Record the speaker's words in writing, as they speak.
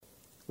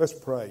Let's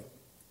pray.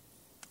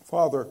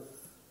 Father,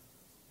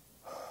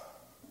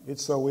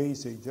 it's so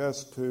easy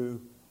just to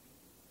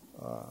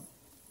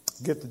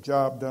get the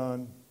job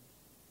done,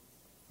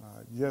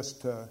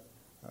 just to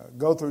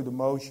go through the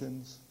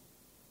motions,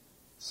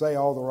 say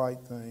all the right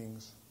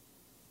things,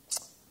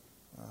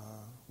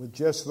 with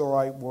just the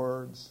right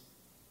words.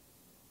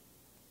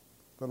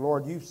 But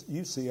Lord,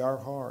 you see our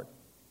heart.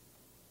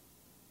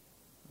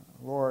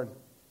 Lord,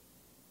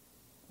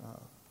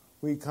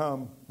 we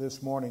come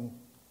this morning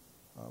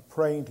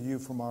praying to you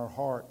from our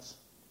hearts.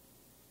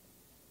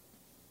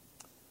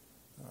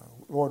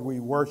 Lord, we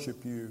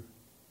worship you,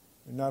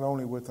 not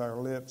only with our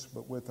lips,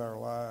 but with our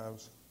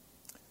lives.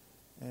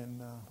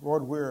 And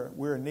Lord,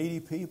 we're a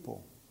needy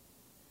people.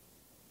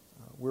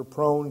 We're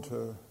prone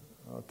to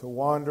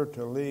wander,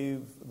 to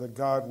leave the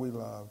God we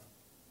love.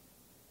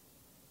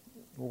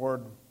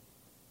 Lord,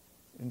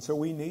 and so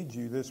we need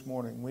you this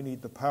morning. We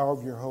need the power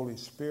of your Holy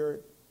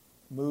Spirit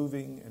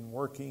moving and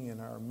working in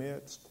our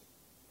midst.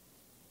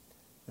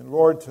 And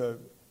Lord, to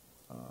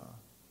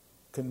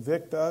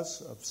convict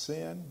us of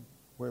sin,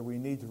 where we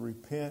need to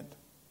repent.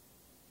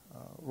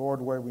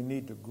 Lord, where we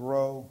need to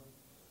grow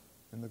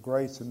in the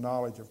grace and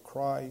knowledge of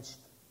Christ,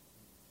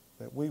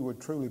 that we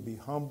would truly be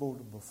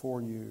humbled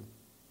before you,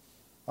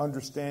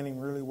 understanding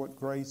really what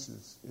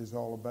grace is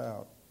all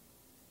about.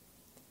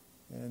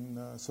 And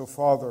so,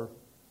 Father,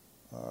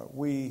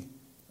 we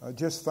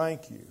just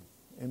thank you.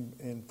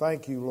 And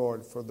thank you,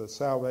 Lord, for the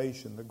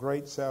salvation, the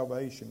great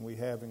salvation we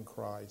have in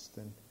Christ,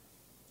 and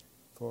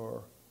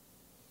for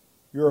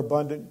your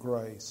abundant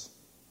grace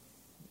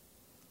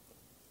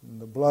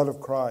and the blood of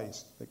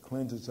Christ that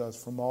cleanses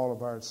us from all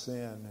of our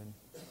sin. And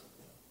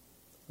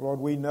Lord,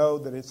 we know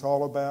that it's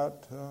all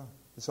about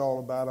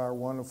our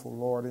wonderful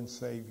Lord and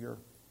Savior,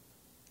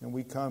 and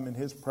we come in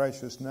His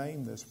precious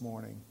name this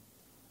morning,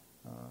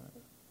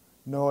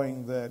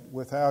 knowing that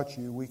without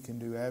you we can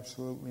do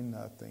absolutely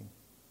nothing.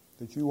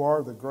 That you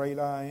are the great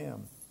I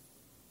am,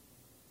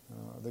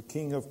 the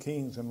King of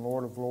kings and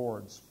Lord of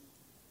lords.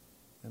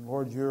 And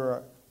Lord,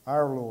 you're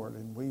our Lord,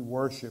 and we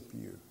worship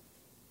you.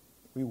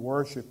 We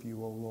worship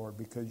you, O Lord,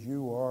 because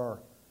you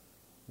are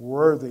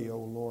worthy, O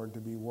Lord,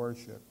 to be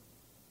worshipped.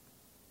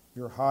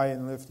 You're high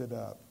and lifted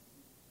up.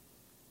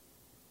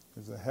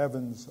 As the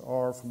heavens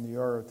are from the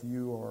earth,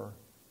 you are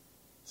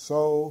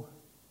so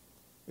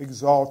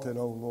exalted,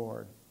 O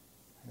Lord.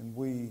 And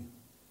we,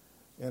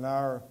 in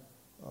our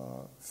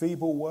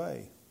feeble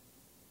way,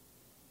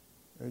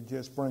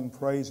 just bring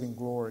praise and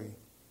glory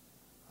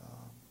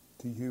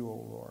to you, O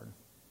Lord.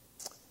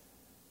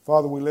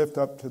 Father, we lift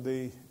up to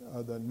the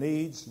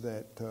needs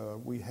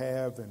that we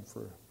have, and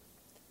for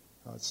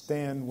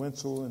Stan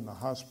Wenzel in the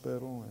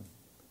hospital, and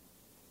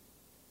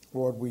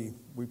Lord, we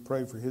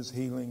pray for his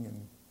healing,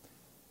 and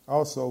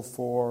also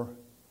for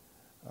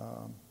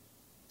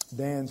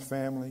Dan's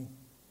family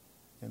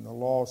and the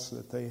loss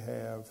that they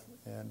have,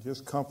 and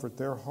just comfort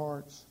their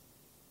hearts.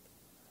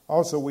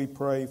 Also, we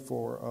pray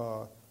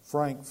for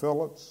Frank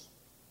Phillips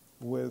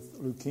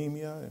with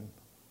leukemia, and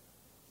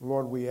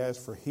Lord, we ask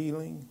for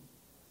healing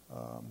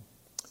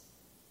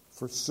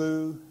for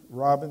Sue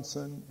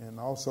Robinson, and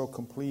also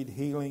complete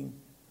healing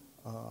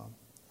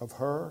of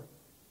her,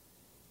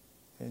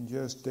 and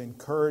just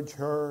encourage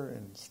her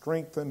and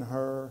strengthen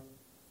her.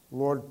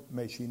 Lord,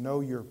 may she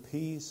know your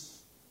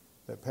peace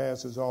that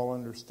passes all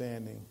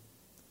understanding.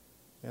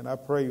 And I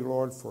pray,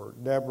 Lord, for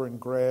Deborah and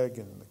Greg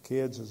and the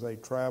kids as they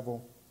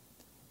travel.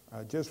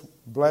 Just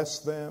bless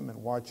them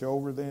and watch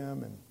over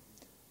them, and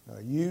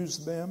use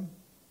them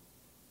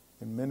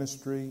in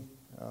ministry.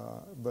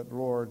 But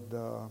Lord,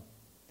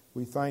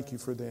 we thank you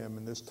for them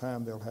and this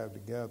time they'll have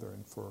together,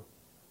 and for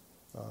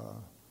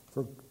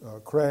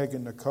Craig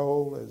and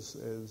Nicole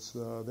as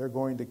they're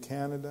going to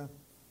Canada.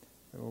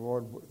 And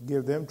Lord,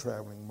 give them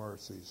traveling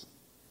mercies.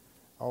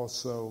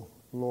 Also,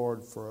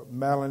 Lord, for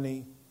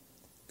Melanie,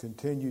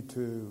 continue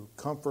to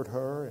comfort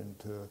her and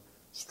to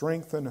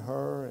strengthen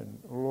her, and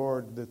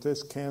Lord, that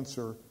this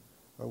cancer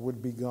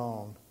would be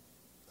gone.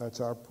 That's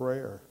our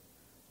prayer,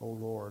 O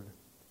Lord,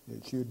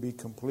 that she would be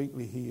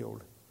completely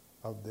healed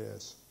of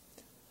this.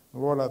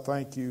 Lord, I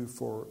thank you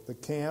for the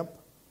camp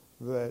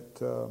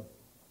that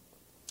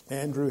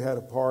Andrew had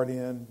a part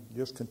in.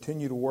 Just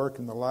continue to work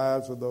in the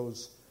lives of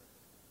those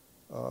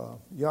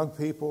young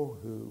people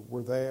who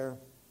were there.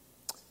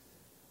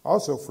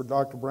 Also for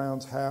Dr.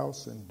 Brown's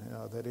house, and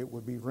that it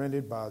would be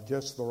rented by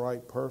just the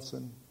right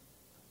person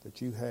that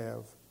you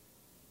have.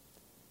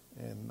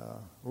 And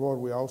Lord,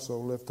 we also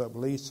lift up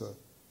Lisa,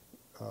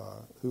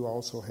 who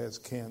also has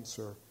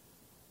cancer,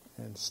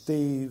 and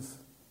Steve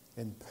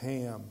and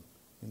Pam,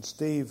 and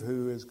Steve,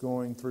 who is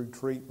going through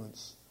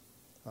treatments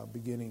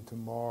beginning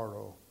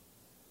tomorrow.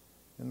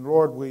 And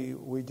Lord,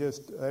 we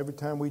just, every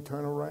time we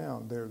turn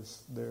around,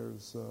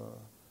 there's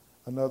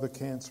another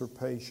cancer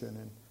patient.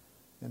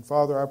 And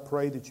Father, I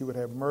pray that you would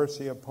have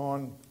mercy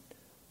upon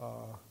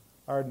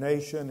our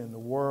nation and the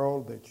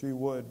world, that you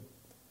would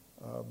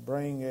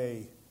bring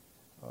an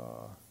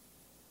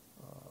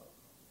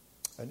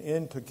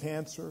end to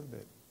cancer,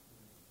 that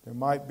there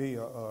might be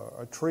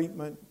a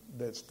treatment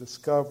that's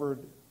discovered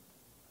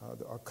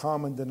a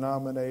common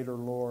denominator,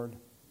 Lord.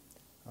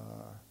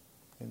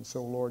 And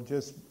so, Lord,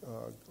 just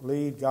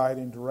lead, guide,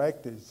 and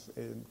direct as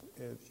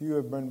you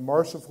have been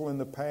merciful in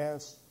the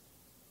past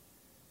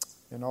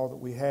and all that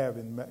we have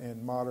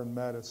in modern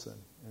medicine.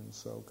 And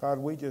so, God,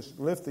 we just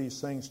lift these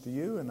things to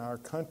you and our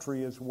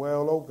country as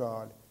well, oh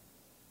God.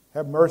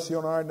 Have mercy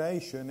on our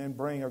nation and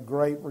bring a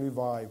great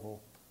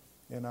revival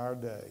in our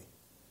day.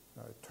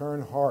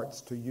 Turn hearts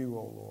to you,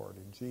 O Lord.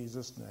 In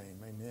Jesus' name,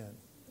 amen.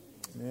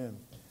 Amen.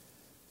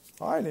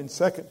 All right, in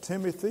 2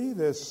 Timothy,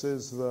 this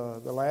is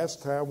the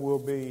last time we'll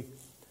be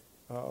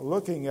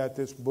looking at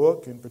this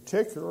book in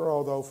particular,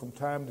 although from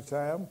time to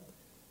time,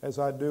 as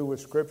I do with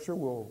Scripture,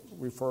 we'll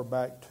refer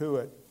back to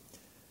it.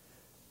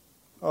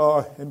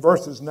 In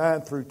verses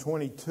 9 through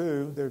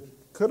 22, there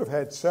could have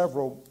had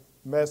several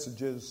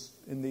messages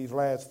in these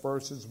last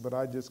verses, but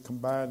I just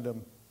combined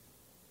them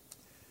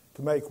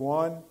to make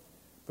one.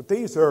 But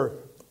these are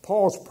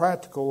Paul's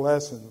practical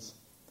lessons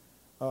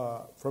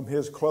from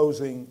his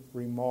closing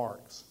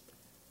remarks.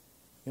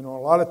 You know, a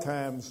lot of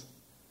times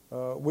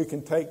we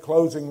can take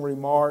closing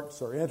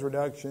remarks or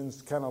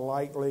introductions kind of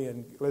lightly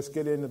and let's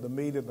get into the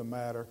meat of the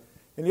matter.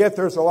 And yet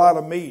there's a lot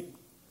of meat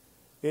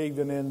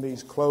even in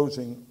these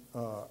closing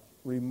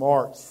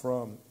remarks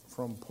from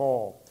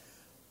Paul.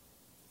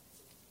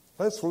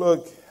 Let's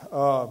look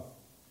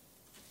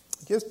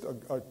just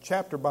a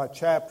chapter by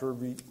chapter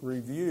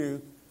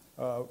review,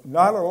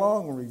 not a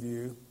long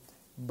review,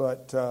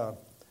 but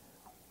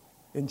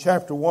in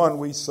chapter 1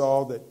 we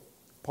saw that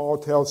Paul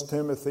tells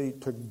Timothy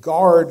to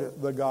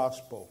guard the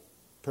gospel,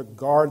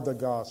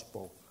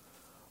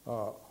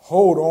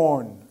 hold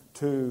on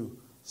to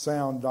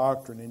sound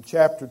doctrine. In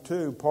chapter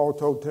 2, Paul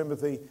told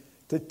Timothy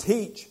to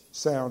teach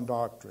sound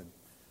doctrine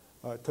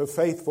to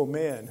faithful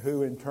men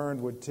who in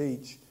turn would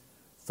teach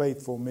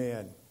faithful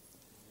men.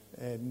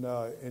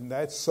 And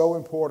that's so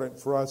important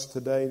for us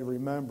today to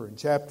remember. In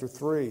chapter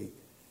 3,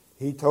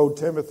 he told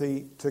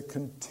Timothy to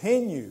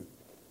continue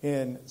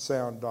in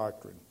sound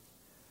doctrine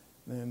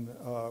and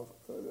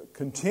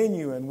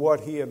continue in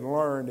what he had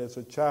learned as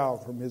a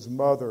child from his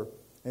mother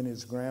and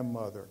his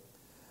grandmother.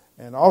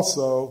 And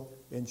also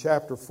in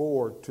chapter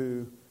 4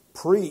 to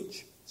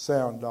preach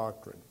sound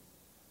doctrine.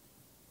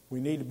 We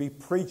need to be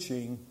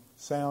preaching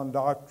sound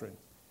doctrine.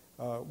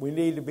 We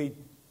need to be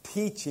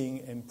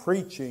teaching and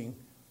preaching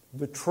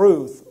the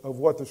truth of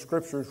what the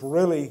Scriptures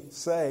really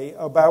say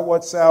about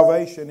what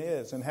salvation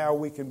is and how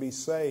we can be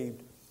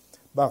saved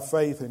by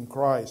faith in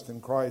Christ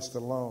and Christ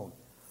alone.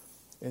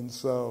 And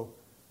so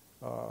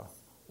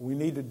we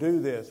need to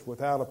do this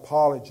without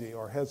apology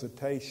or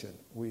hesitation.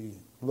 We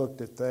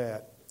looked at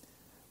that.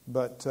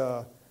 But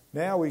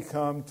now we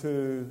come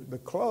to the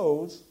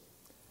close,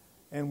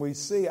 and we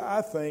see,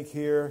 I think,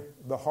 here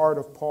the heart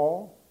of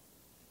Paul,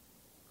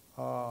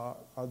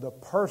 the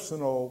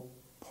personal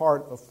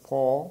part of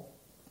Paul.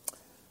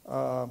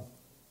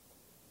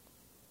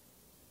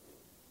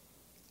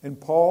 And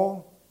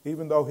Paul,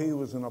 even though he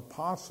was an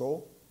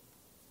apostle,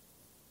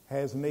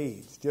 has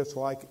needs. Just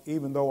like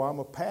even though I'm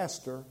a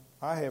pastor,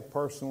 I have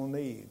personal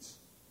needs.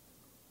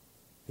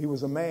 He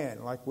was a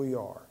man like we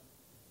are.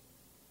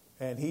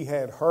 And he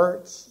had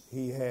hurts,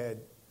 he had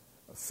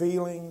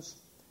feelings,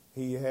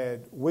 he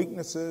had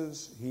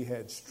weaknesses, he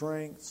had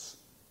strengths,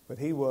 but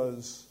he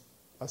was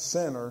a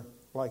sinner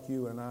like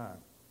you and I,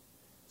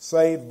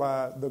 saved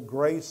by the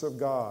grace of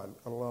God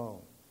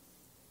alone.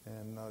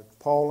 And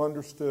Paul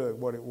understood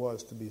what it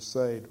was to be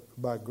saved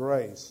by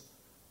grace.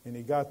 And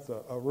he got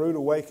a rude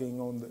awakening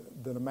on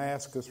the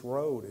Damascus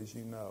road, as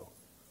you know.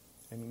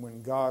 And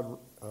when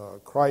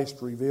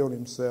Christ revealed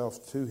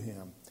himself to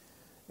him.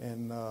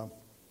 And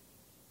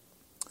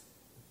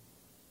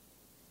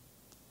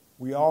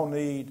we all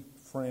need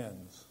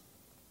friends.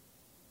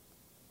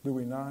 Do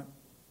we not?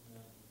 Yeah.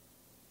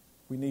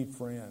 We need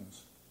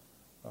friends.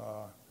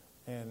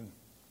 And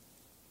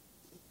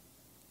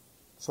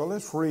so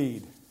let's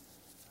read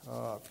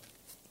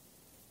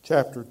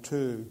chapter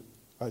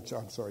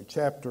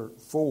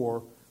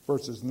 4,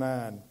 verses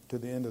 9 to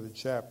the end of the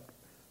chapter.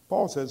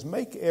 Paul says,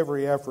 "Make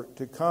every effort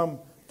to come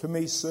to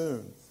me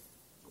soon,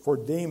 for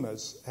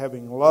Demas,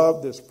 having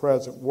loved this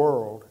present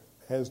world,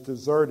 has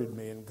deserted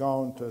me and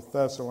gone to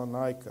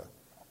Thessalonica.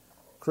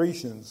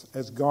 Crescens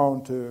has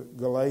gone to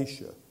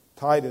Galatia,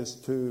 Titus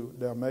to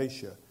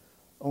Dalmatia.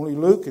 Only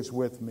Luke is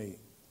with me.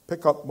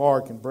 Pick up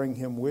Mark and bring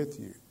him with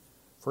you,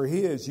 for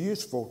he is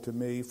useful to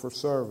me for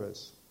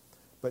service.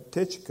 But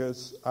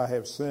Tychicus I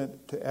have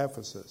sent to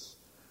Ephesus.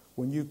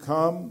 When you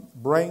come,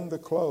 bring the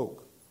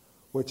cloak,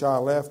 which I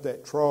left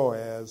at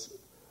Troas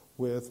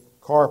with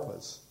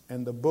Carpus,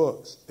 and the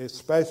books,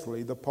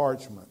 especially the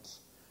parchments.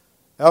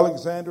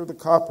 Alexander the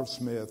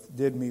coppersmith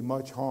did me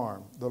much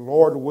harm. The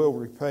Lord will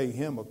repay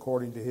him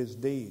according to his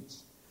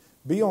deeds.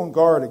 Be on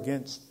guard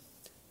against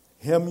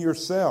him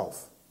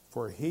yourself,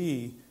 for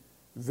he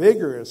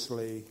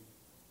vigorously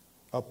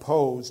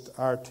opposed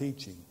our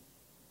teaching.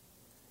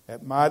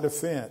 At my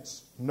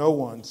defense, no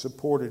one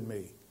supported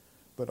me,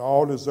 but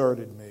all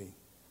deserted me.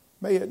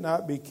 May it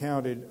not be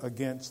counted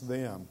against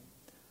them.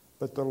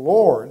 But the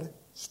Lord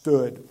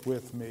stood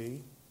with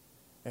me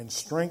and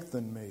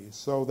strengthen me,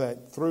 so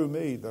that through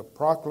me the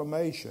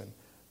proclamation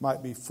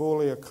might be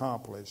fully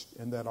accomplished,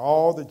 and that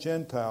all the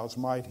Gentiles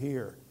might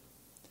hear.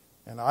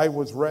 And I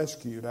was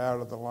rescued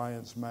out of the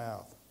lion's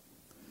mouth.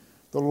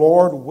 The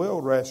Lord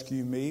will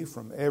rescue me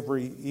from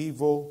every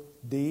evil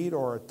deed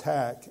or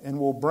attack, and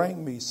will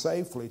bring me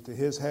safely to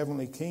his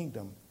heavenly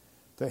kingdom.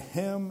 To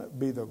him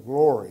be the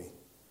glory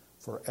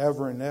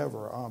forever and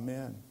ever.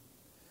 Amen.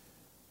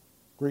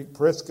 Greet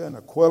Prisca and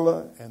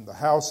Aquila and the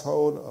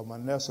household of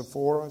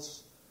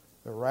Onesiphorus.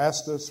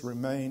 Erastus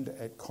remained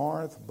at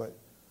Corinth, but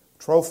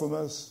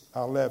Trophimus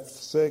I left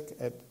sick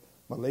at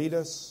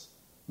Miletus.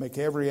 Make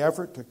every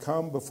effort to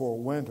come before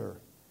winter.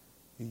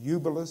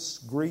 Eubulus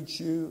greets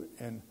you,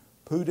 and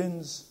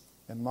Pudens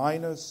and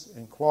Linus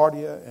and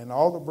Claudia and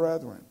all the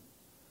brethren.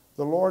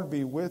 The Lord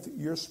be with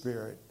your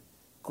spirit.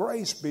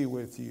 Grace be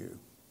with you.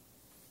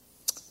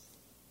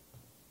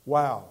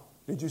 Wow.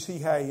 Did you see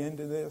how he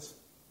ended this?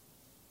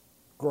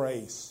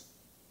 Grace.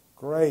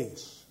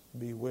 Grace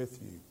be with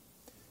you.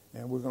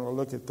 And we're going to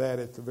look at that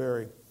at the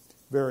very,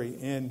 very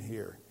end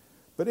here.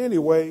 But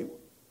anyway,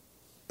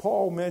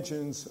 Paul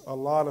mentions a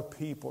lot of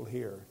people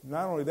here.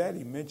 Not only that,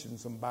 he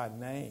mentions them by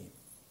name.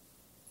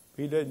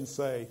 He doesn't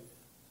say,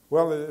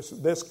 well,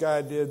 this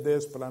guy did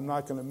this, but I'm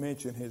not going to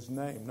mention his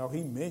name. No,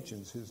 he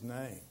mentions his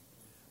name.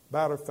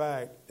 Matter of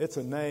fact, it's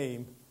a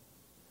name,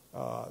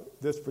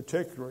 this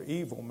particular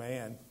evil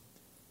man,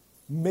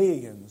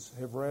 millions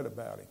have read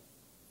about him.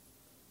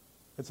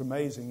 It's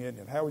amazing, isn't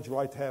it? How would you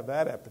like to have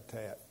that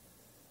epitaph?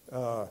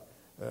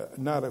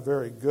 Not a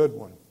very good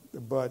one.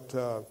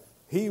 But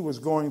he was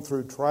going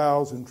through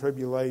trials and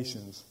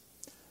tribulations,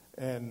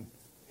 and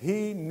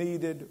he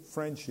needed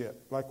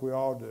friendship like we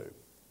all do.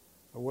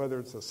 Whether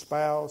it's a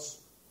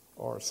spouse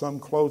or some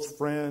close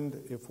friend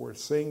if we're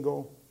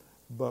single,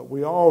 but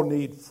we all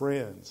need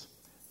friends.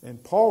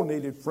 And Paul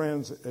needed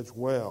friends as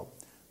well.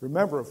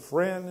 Remember, a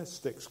friend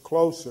sticks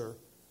closer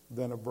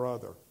than a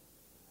brother.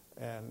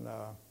 And,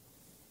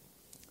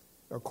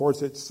 of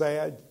course, it's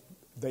sad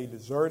they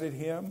deserted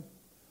him,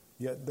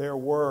 yet there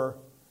were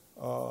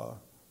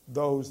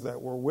those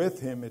that were with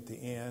him at the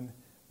end.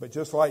 But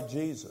just like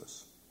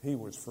Jesus, he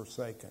was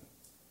forsaken.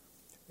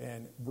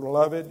 And,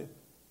 beloved,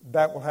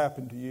 that will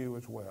happen to you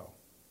as well.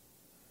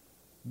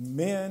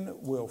 Men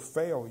will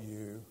fail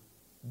you.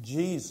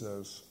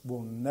 Jesus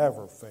will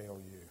never fail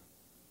you.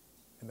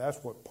 And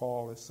that's what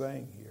Paul is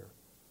saying here.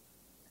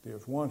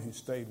 There's one who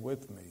stayed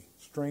with me,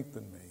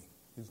 strengthened me.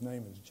 His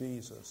name is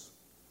Jesus.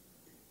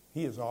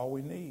 He is all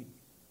we need.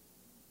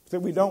 So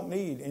we don't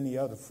need any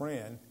other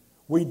friend.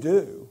 We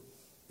do,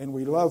 and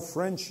we love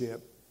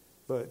friendship,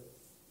 but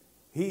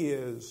he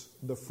is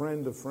the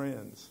friend of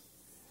friends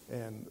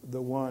and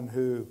the one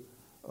who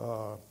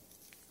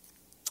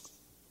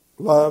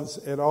loves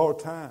at all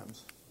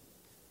times.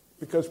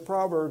 Because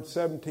Proverbs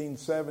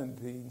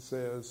 17:17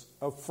 says,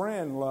 a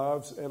friend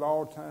loves at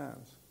all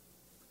times.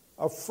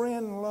 A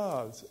friend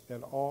loves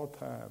at all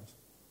times.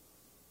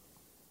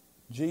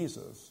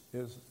 Jesus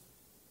is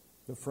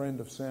the friend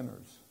of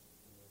sinners,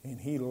 and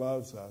he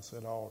loves us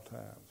at all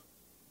times.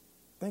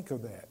 Think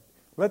of that.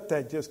 Let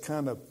that just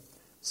kind of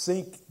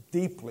sink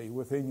deeply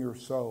within your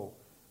soul.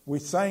 We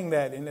sang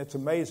that, and it's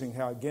amazing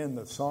how, again,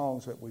 the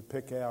songs that we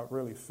pick out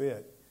really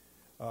fit.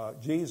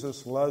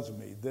 Jesus loves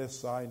me,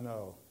 this I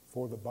know,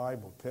 for the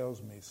Bible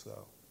tells me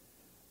so.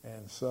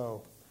 And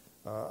so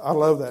I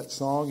love that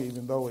song,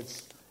 even though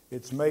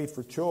it's made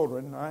for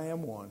children. I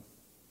am one.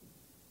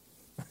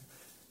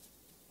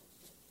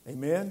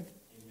 Amen? Amen?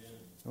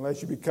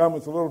 Unless you become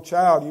as a little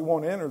child, you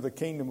won't enter the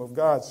kingdom of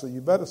God, so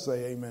you better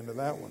say amen to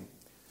that one.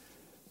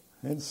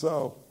 And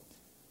so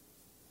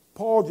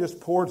Paul just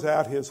pours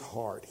out his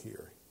heart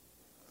here.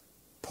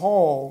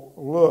 Paul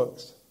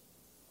looks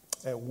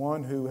at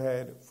one who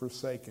had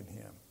forsaken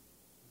him.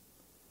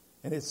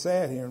 And it's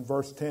sad here in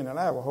verse 10, and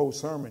I have a whole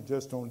sermon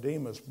just on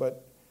Demas,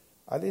 but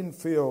I didn't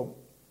feel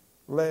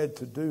led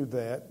to do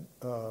that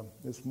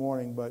this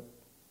morning. But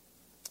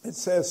it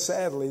says,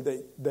 sadly,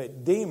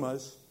 that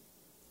Demas,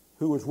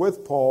 who was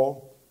with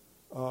Paul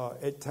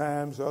at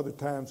times, other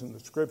times in the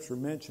Scripture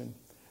mentioned,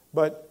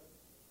 but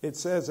it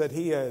says that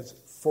he has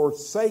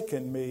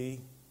forsaken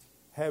me,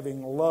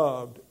 having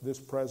loved this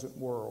present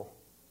world.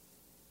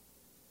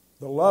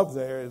 The love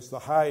there is the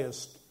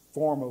highest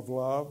form of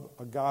love,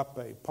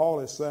 agape. Paul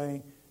is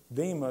saying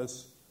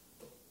Demas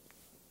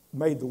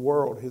made the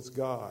world his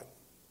God.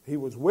 He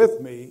was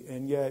with me,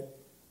 and yet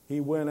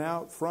he went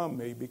out from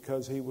me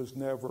because he was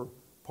never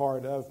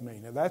part of me.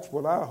 Now, that's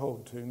what I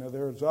hold to. Now,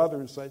 there's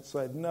others that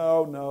said,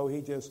 no,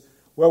 he just,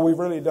 well, we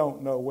really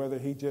don't know whether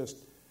he just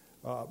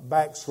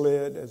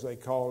backslid, as they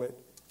call it,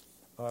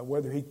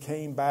 whether he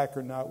came back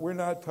or not. We're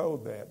not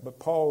told that. But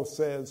Paul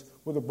says,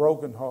 with a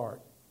broken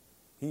heart,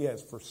 he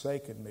has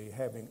forsaken me,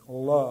 having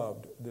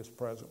loved this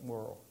present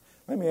world.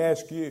 Let me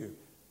ask you,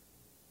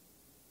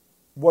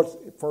 what's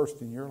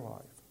first in your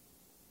life?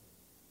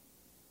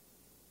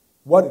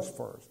 What is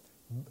first?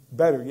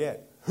 Better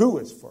yet, who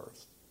is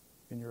first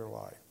in your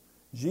life?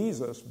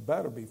 Jesus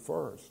better be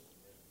first.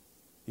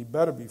 He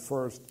better be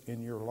first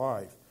in your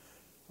life.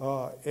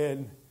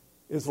 And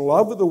Is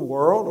love of the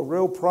world a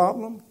real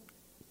problem?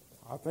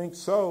 I think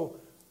so.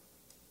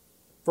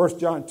 1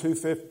 John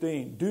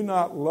 2:15, do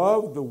not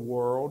love the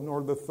world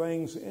nor the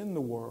things in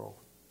the world.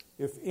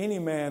 If any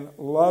man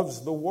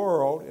loves the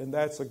world, and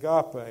that's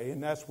agape,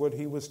 and that's what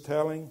he was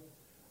telling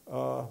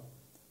about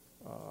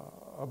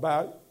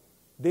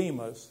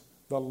Demas,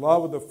 the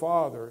love of the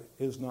Father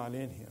is not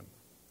in him.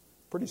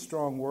 Pretty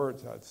strong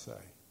words, I'd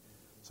say.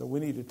 So we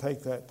need to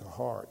take that to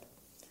heart.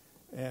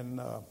 And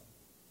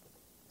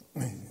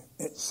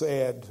it's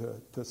sad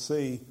to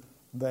see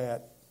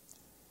that.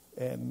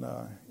 And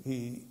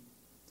he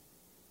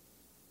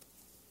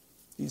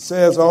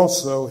says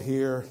also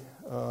here,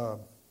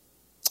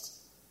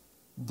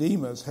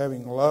 Demas,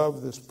 having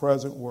loved this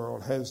present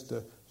world, has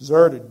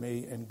deserted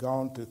me and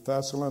gone to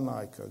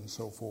Thessalonica and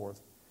so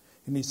forth.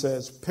 And he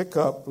says, pick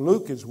up,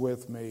 Luke is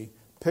with me,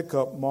 pick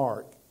up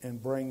Mark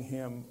and bring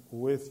him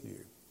with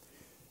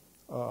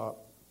you.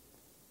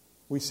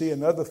 We see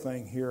another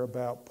thing here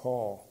about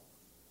Paul.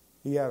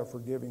 He had a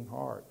forgiving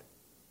heart.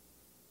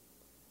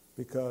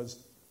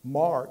 Because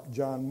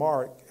John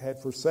Mark,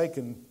 had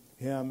forsaken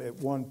him at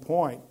one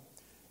point,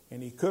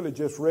 and he could have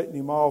just written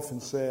him off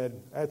and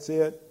said, that's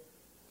it,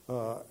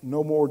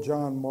 no more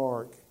John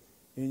Mark.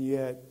 And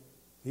yet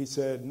he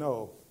said,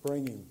 no,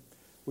 bring him.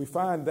 We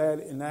find that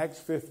in Acts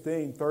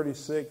 15,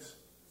 36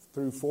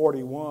 through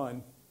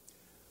 41,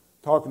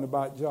 talking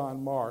about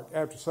John Mark.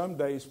 After some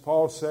days,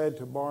 Paul said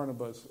to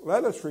Barnabas,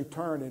 let us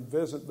return and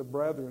visit the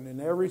brethren in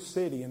every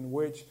city in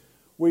which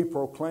we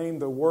proclaim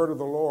the word of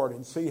the Lord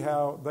and see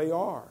how they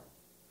are.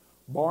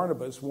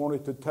 Barnabas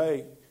wanted to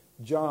take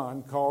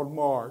John, called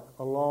Mark,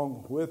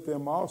 along with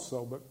them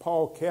also, but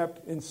Paul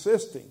kept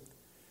insisting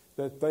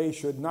that they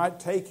should not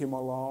take him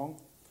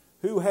along,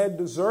 who had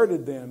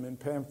deserted them in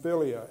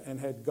Pamphylia and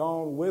had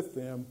gone with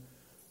them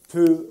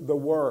to the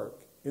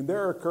work. And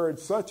there occurred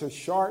such a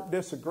sharp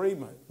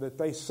disagreement that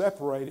they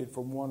separated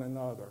from one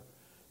another.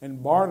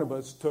 And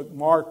Barnabas took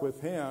Mark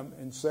with him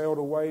and sailed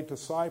away to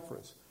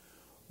Cyprus.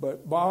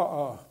 But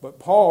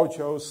Paul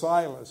chose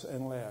Silas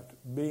and left,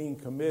 being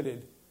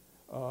committed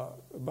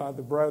by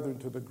the brethren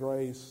to the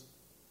grace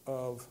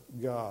of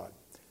God.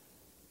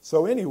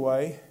 So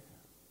anyway,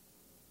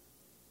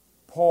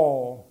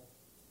 Paul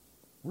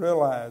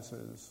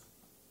realizes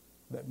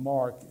that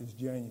Mark is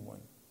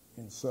genuine.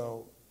 And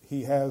so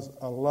he has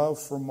a love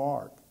for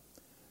Mark.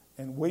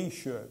 And we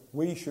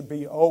should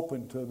be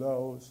open to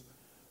those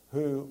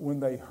who, when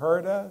they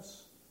hurt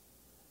us,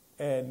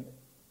 and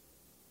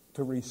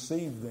to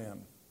receive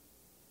them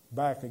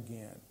back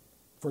again,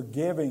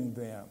 forgiving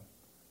them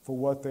for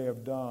what they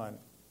have done,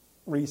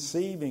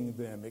 receiving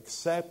them,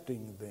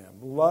 accepting them,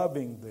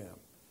 loving them.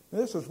 And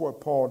this is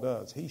what Paul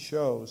does. He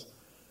shows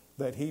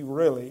that he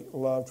really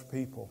loved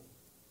people.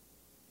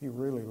 He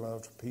really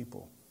loved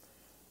people.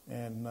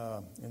 And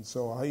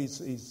so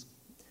he's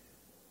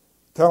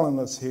telling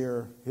us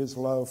here his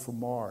love for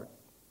Mark.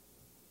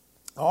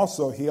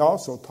 He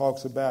also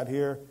talks about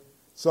here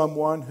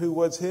someone who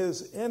was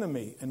his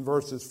enemy in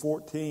verses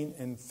 14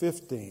 and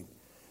 15.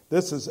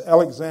 This is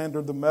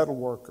Alexander the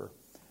metalworker.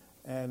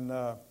 And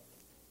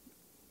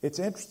it's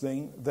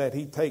interesting that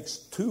he takes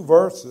two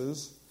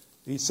verses.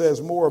 He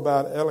says more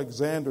about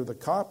Alexander the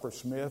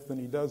coppersmith than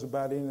he does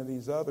about any of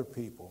these other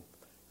people.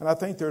 And I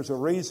think there's a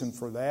reason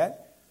for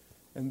that.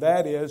 And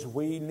that is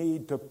we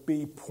need to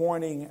be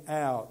pointing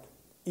out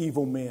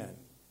evil men.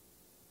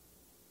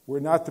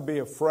 We're not to be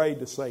afraid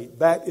to say,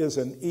 that is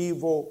an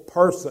evil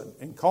person,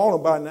 and call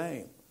them by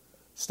name.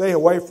 Stay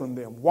away from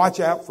them. Watch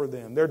out for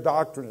them. Their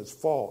doctrine is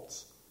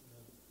false.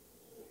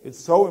 It's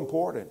so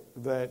important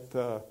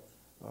that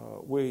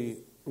we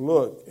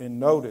look and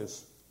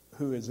notice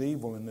who is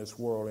evil in this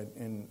world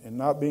and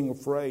not being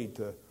afraid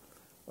to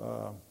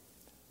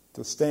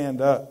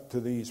stand up to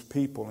these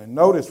people. And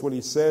notice what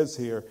he says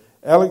here.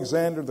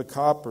 Alexander the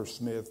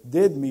coppersmith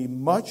did me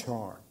much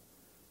harm.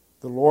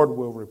 The Lord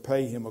will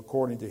repay him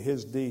according to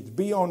his deeds.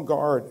 Be on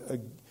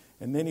guard.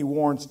 And then he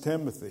warns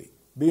Timothy,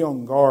 be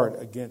on guard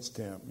against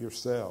him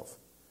yourself.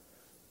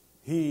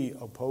 He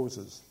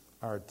opposes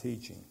our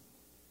teaching.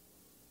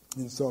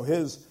 And so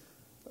his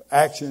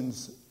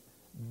actions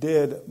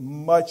did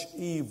much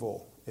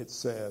evil, it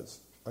says,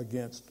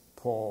 against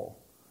Paul.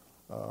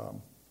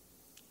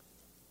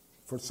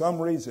 For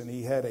some reason,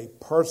 he had a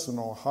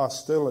personal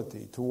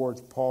hostility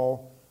towards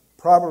Paul,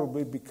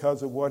 probably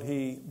because of what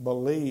he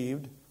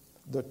believed,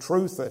 the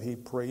truth that he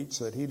preached,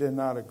 that he did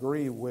not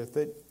agree with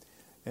it.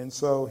 And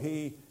so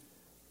he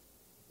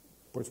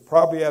was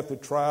probably at the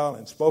trial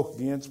and spoke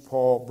against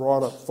Paul,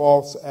 brought up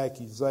false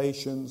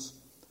accusations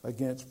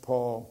against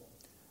Paul.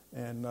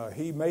 And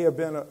he may have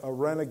been a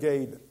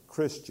renegade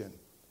Christian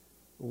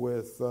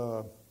with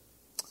an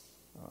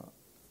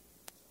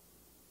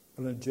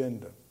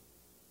agenda.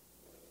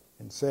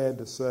 And sad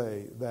to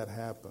say, that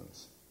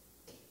happens.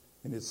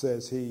 And it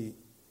says he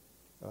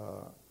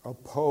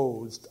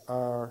opposed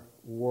our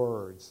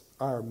words,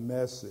 our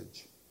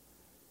message,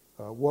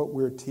 what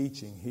we're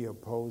teaching. He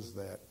opposed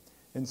that.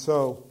 And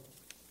so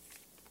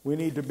we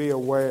need to be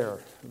aware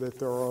that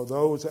there are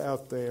those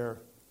out there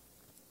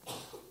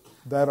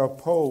that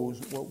oppose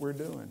what we're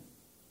doing.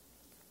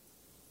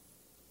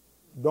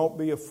 don't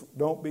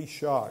be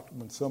shocked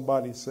when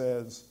somebody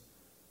says,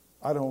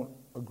 I don't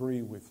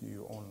agree with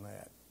you on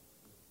that.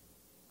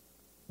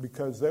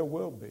 Because there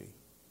will be.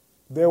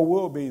 There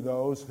will be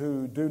those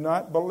who do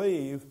not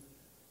believe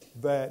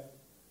that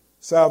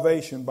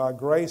salvation by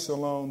grace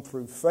alone,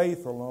 through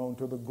faith alone,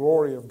 to the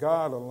glory of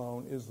God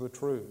alone is the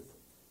truth.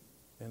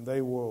 And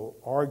they will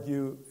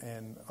argue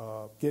and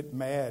get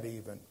mad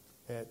even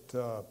at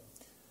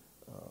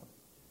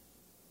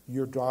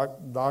your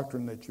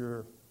doctrine that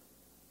you're...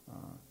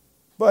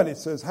 But it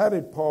says, how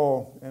did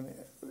Paul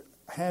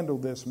handle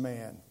this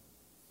man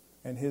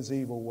and his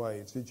evil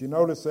ways? Did you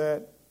notice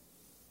that?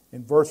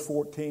 In verse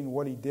 14,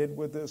 what he did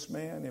with this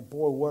man? And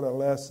boy, what a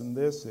lesson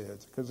this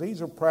is. Because these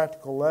are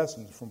practical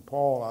lessons from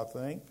Paul, I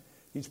think.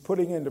 He's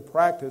putting into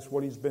practice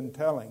what he's been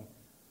telling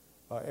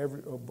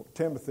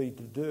Timothy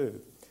to do.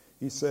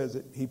 He says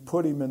that he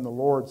put him in the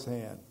Lord's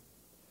hand.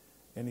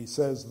 And he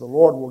says the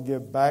Lord will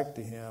give back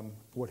to him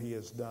what he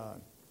has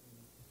done.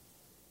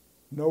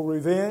 No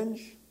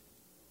revenge.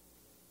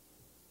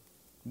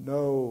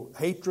 No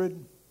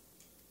hatred.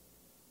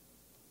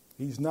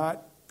 He's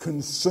not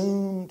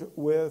consumed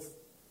with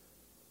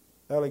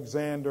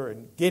Alexander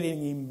and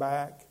getting him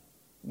back.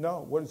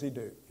 No, what does he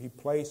do? He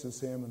places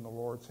him in the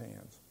Lord's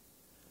hands.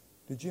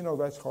 Did you know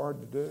that's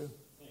hard to do?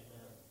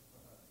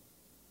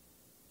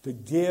 To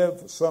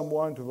give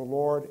someone to the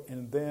Lord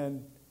and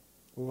then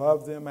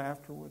love them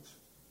afterwards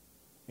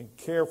and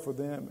care for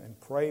them and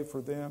pray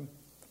for them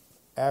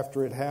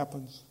after it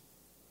happens.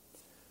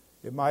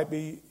 It might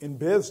be in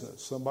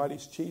business.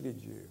 Somebody's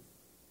cheated you,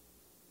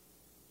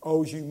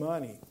 owes you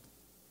money.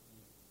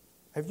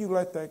 Have you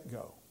let that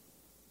go?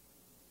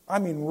 I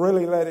mean,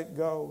 really let it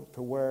go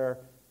to where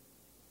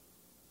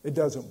it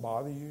doesn't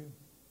bother you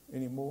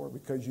anymore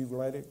because you've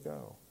let it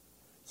go.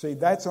 See,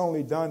 that's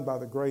only done by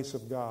the grace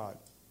of God.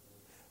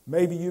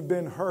 Maybe you've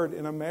been hurt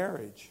in a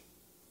marriage,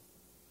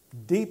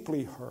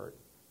 deeply hurt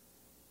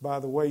by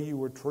the way you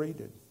were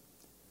treated.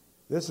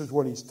 This is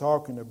what he's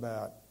talking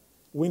about.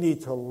 We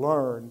need to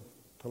learn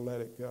to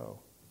let it go.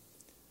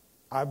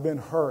 I've been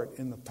hurt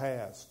in the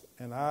past,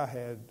 and I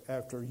had,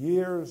 after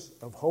years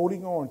of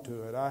holding on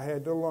to it, I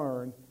had to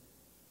learn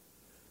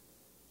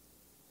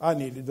I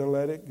needed to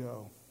let it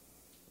go.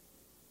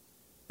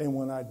 And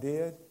when I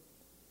did,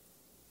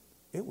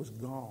 it was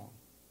gone.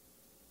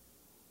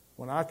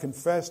 When I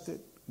confessed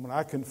it, when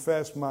I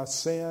confessed my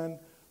sin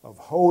of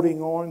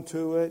holding on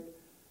to it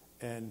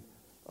and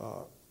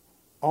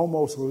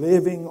almost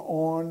living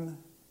on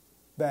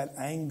that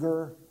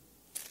anger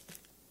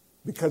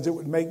because it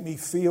would make me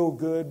feel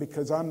good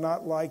because I'm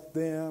not like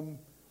them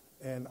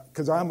and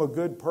because I'm a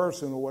good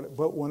person or what.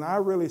 But when I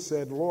really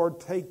said, Lord,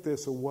 take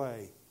this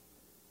away.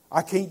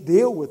 I can't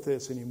deal with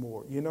this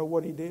anymore. You know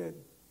what he did?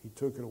 He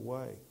took it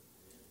away.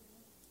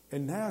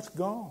 And now it's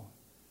gone.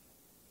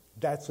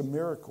 That's a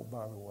miracle,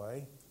 by the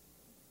way.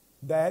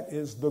 That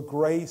is the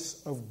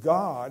grace of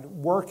God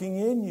working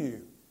in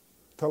you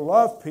to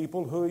love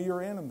people who are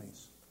your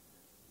enemies.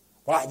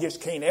 Well, I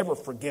just can't ever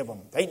forgive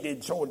them. They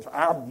did so and so.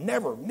 I'll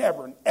never,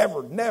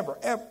 ever.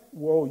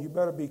 Whoa, you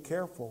better be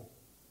careful.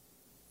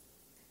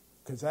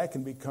 Because that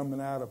can be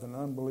coming out of an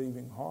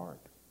unbelieving heart.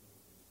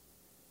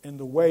 And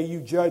the way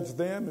you judge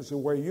them is the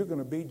way you're going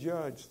to be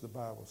judged, the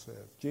Bible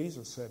says.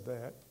 Jesus said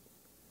that.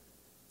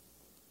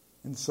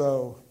 And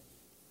so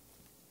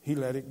he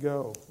let it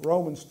go.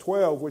 Romans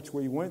 12, which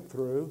we went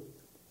through,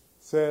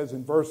 says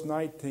in verse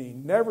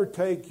 19, never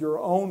take your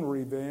own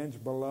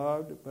revenge,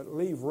 beloved, but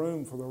leave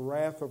room for the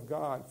wrath of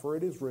God. For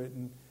it is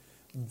written,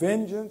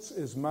 vengeance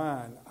is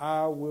mine,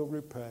 I will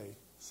repay,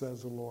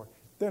 says the Lord.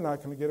 They're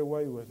not going to get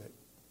away with it.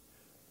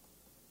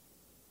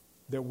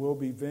 There will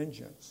be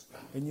vengeance.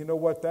 And you know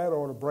what? That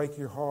ought to break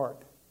your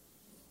heart.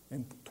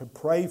 And to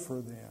pray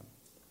for them.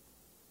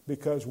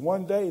 Because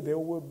one day there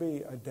will be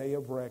a day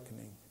of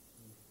reckoning.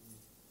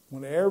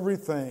 When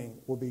everything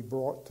will be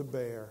brought to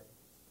bear.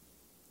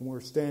 And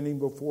we're standing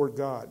before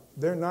God.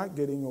 They're not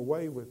getting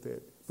away with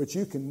it. But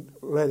you can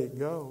let it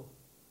go.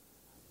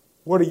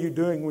 What are you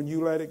doing when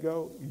you let it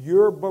go?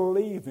 You're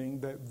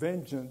believing that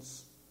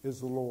vengeance is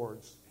the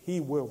Lord's.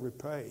 He will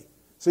repay.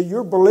 So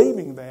you're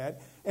believing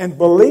that. And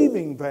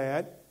believing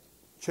that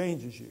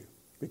changes you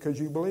because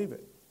you believe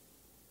it.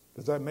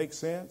 Does that make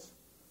sense?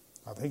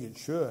 I think it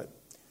should.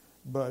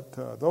 But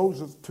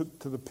those are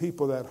to the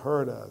people that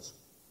hurt us.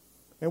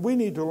 And we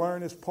need to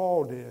learn as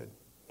Paul did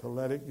to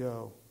let it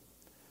go.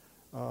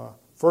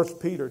 1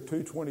 Peter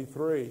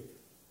 2:23.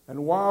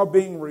 And while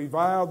being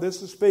reviled,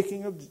 this is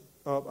speaking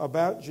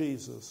about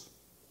Jesus,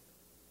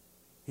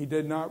 he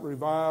did not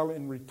revile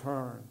in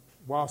return.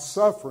 While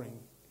suffering,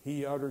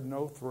 he uttered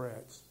no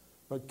threats,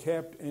 but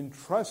kept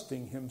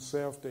entrusting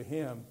himself to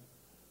him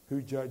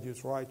who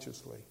judges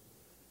righteously.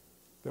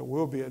 There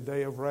will be a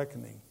day of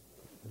reckoning,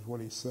 is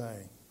what he's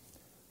saying.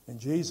 And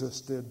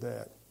Jesus did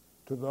that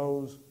to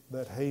those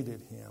that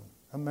hated him.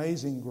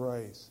 Amazing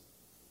grace.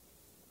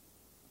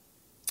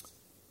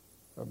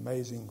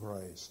 Amazing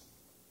grace.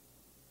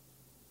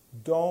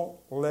 Don't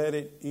let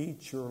it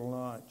eat your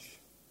lunch,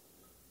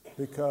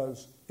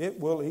 because it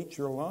will eat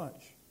your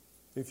lunch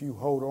if you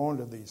hold on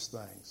to these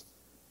things.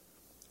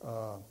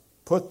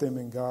 put them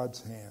in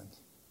God's hands.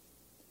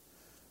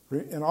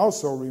 And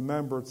also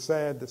remember, it's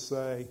sad to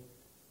say,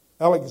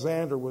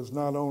 Alexander was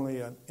not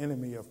only an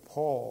enemy of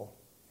Paul,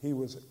 he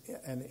was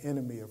an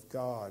enemy of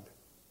God.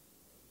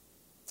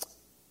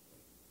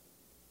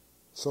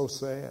 So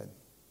sad.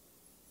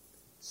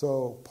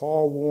 So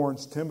Paul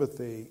warns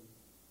Timothy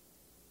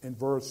in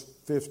verse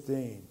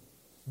 15,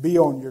 be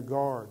on your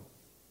guard.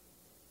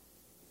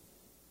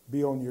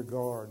 Be on your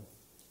guard.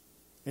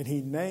 And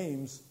he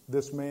names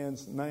this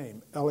man's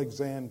name,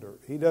 Alexander.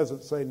 He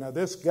doesn't say, now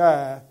this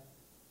guy,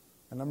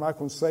 and I'm not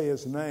going to say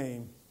his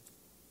name,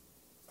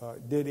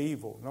 did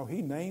evil. No,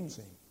 he names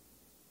him.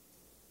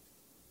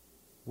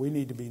 We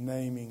need to be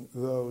naming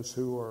those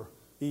who are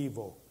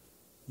evil.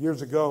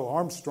 Years ago,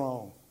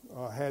 Armstrong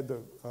had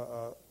the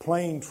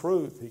plain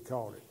truth, he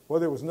called it. Well,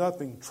 there was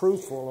nothing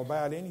truthful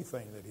about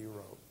anything that he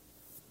wrote.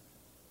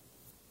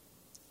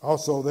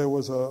 Also, there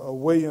was a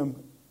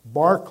William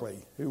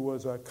Barclay, who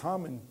was a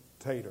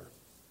commentator,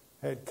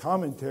 had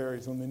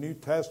commentaries on the New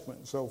Testament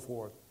and so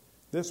forth.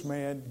 This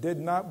man did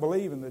not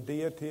believe in the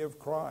deity of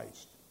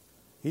Christ.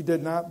 He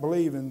did not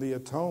believe in the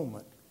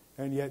atonement,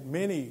 and yet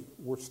many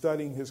were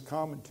studying his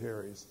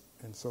commentaries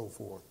and so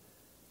forth.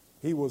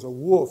 He was a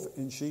wolf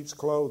in sheep's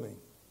clothing.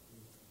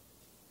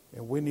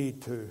 And we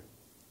need to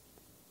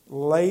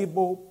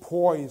label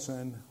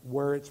poison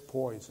where it's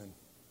poison.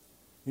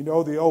 You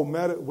know, the old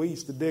we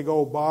used to dig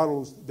old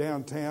bottles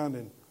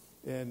downtown,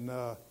 and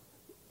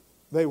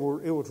it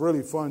was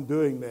really fun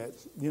doing that.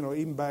 You know,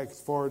 even back as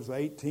far as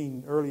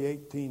the early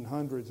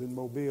 1800s in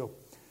Mobile.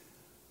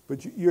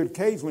 But you'd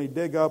occasionally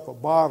dig up a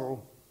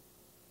bottle,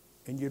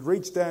 and you'd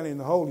reach down in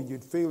the hole, and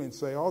you'd feel and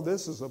say, oh,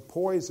 this is a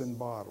poison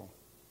bottle.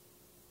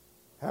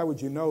 How would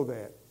you know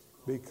that?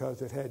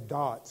 Because it had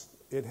dots.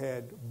 It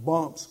had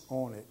bumps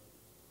on it.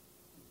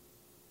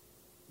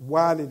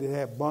 Why did it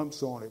have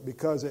bumps on it?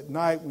 Because at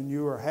night when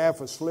you were half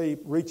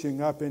asleep,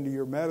 reaching up into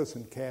your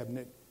medicine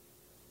cabinet,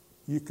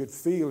 you could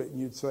feel it and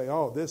you'd say,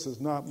 oh, this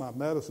is not my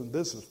medicine,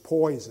 this is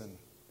poison.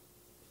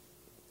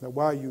 Now,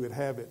 why you would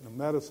have it in a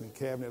medicine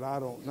cabinet, I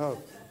don't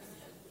know.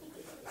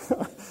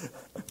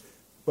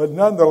 But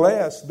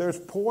nonetheless, there's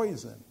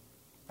poison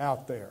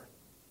out there.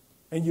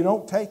 And you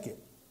don't take it.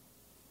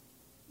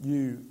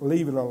 You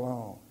leave it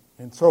alone.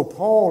 And so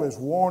Paul is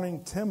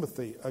warning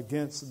Timothy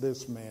against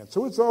this man.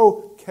 So it's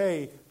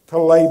okay to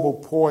label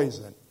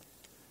poison.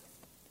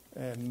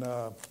 And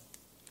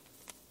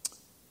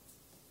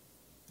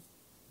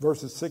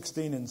verses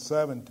 16 and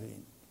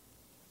 17.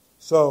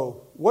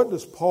 So what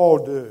does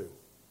Paul do?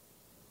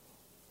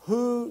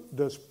 Who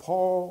does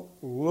Paul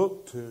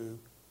look to?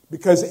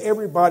 Because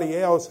everybody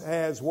else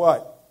has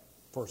what?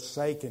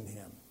 Forsaken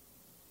him.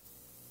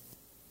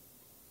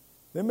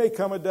 There may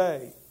come a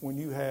day when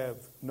you have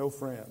no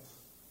friends.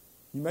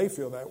 You may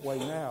feel that way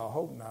now. I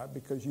hope not,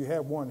 because you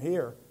have one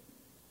here.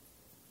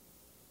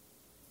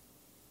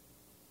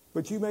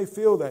 But you may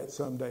feel that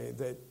someday,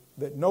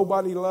 that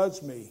nobody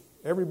loves me.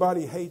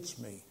 Everybody hates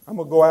me. I'm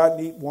going to go out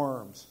and eat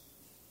worms.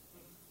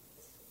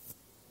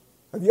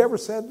 Have you ever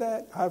said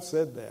that? I've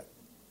said that.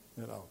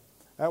 You know,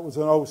 that was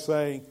an old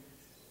saying.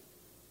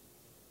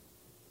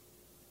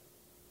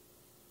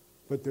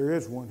 But there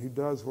is one who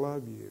does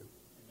love you.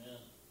 Amen.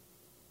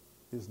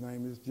 His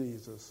name is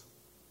Jesus.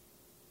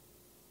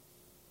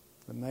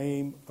 The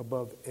name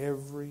above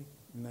every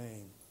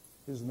name.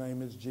 His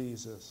name is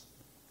Jesus.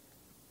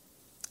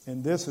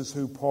 And this is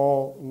who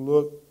Paul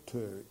looked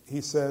to.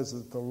 He says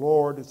that the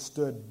Lord had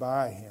stood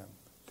by him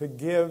to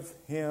give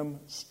him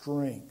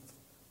strength.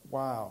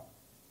 Wow.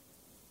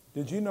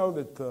 Did you know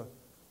that the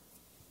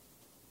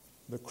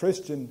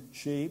Christian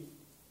sheep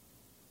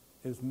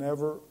is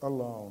never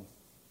alone?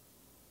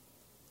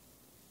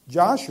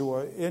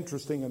 Joshua,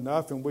 interesting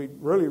enough, and we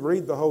really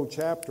read the whole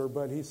chapter,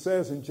 but he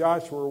says in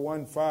Joshua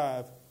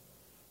 1:5,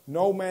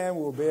 no man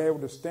will be able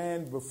to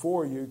stand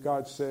before you,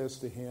 God says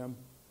to him,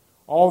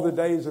 all the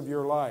days of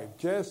your life.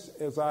 Just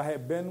as I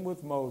have been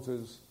with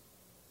Moses,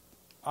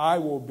 I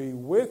will be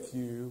with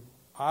you.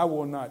 I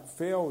will not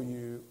fail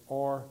you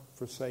or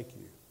forsake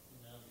you.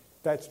 Amen.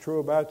 That's true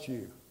about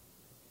you.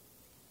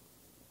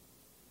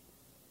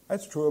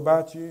 That's true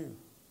about you.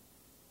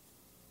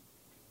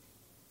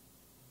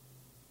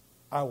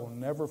 I will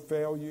never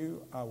fail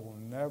you. I will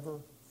never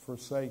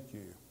forsake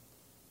you.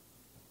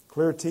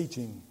 Clear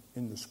teaching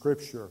in the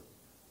Scripture.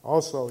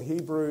 Also,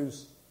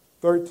 Hebrews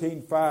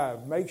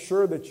 13:5. Make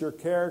sure that your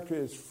character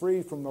is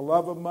free from the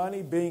love of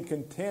money, being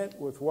content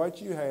with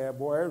what you have.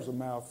 Boy, there's a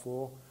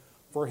mouthful.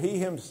 For he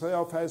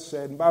himself has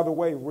said, and by the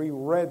way, we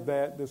read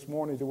that this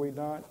morning, did we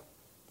not?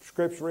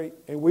 Scripture,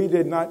 and we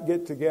did not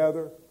get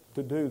together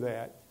to do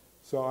that.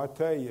 So I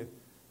tell you,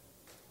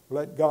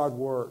 let God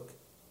work.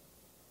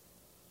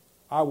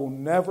 I will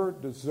never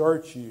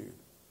desert you,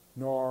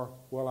 nor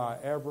will I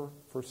ever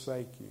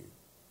forsake you.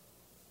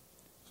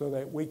 So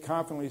that we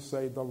confidently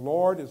say, the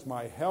Lord is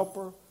my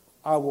helper.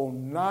 I will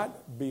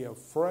not be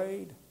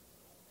afraid.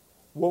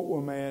 What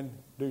will man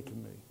do to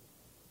me?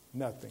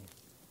 Nothing.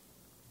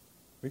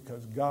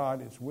 Because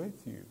God is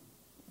with you.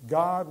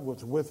 God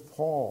was with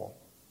Paul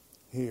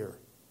here.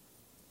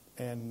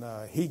 and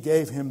he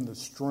gave him the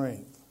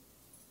strength.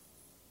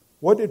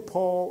 What did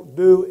Paul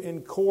do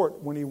in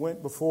court when he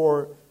went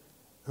before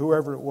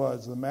whoever it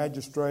was, the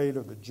magistrate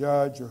or the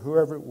judge or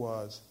whoever it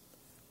was?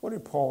 What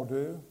did Paul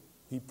do?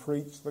 He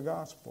preached the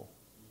gospel.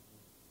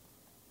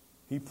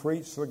 He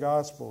preached the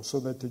gospel so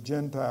that the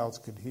Gentiles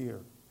could hear.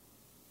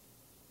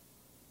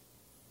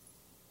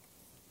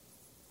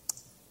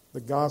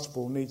 The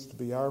gospel needs to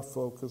be our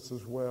focus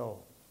as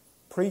well.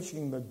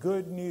 Preaching the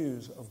good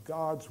news of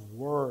God's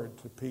word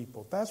to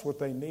people. That's what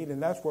they need,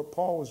 and that's what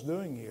Paul was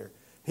doing here.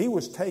 He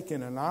was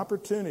taking an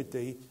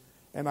opportunity,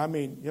 and I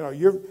mean, you know,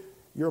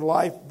 your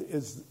life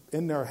is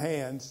in their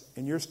hands,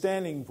 and you're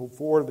standing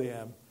before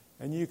them,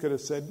 and you could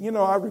have said, you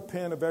know, I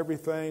repent of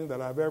everything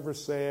that I've ever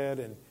said,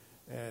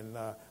 and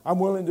I'm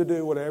willing to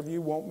do whatever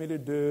you want me to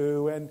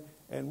do, and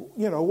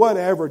you know,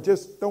 whatever,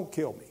 just don't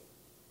kill me.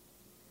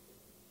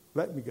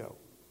 Let me go.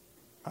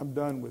 I'm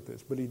done with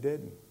this. But he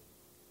didn't.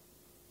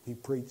 He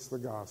preached the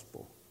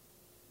gospel.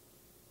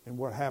 And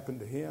what happened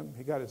to him?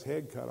 He got his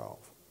head cut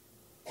off.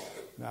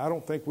 Now, I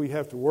don't think we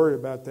have to worry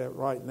about that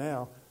right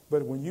now,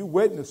 but when you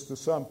witness to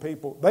some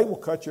people, they will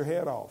cut your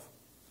head off.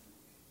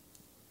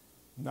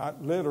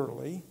 Not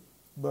literally,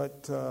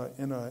 but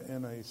in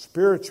a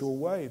spiritual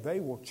way.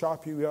 They will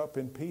chop you up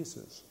in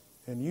pieces.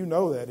 And you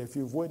know that if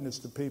you've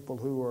witnessed to people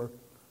who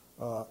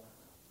are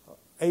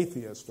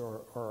atheists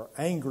or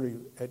angry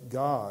at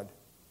God.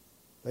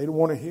 They don't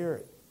want to hear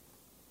it.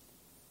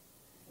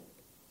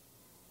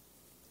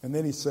 And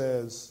then he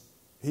says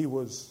he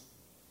was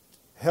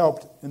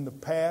helped in the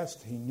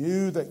past. He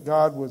knew that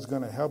God was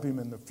going to help him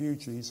in the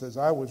future. He says,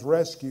 I was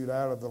rescued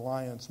out of the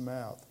lion's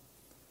mouth.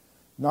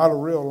 Not a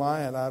real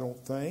lion, I don't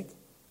think.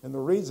 And the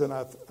reason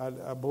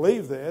I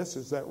believe this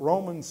is that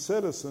Roman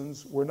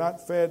citizens were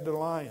not fed to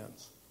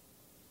lions.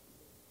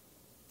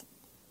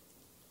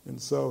 And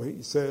so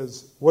he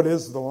says, what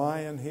is the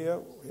lion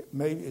here?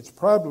 Maybe it's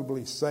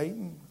probably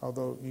Satan,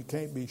 although you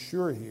can't be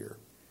sure here.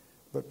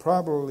 But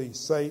probably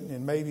Satan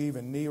and maybe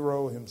even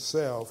Nero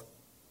himself.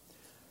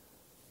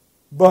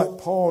 But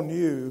Paul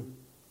knew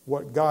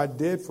what God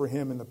did for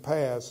him in the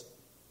past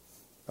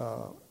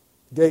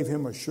gave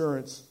him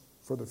assurance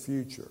for the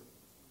future.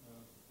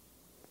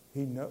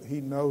 He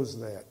knows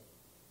that.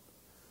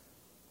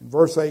 In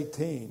verse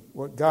 18,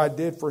 what God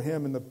did for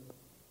him in the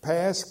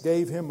past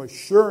gave him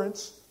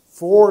assurance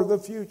for the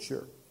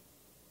future.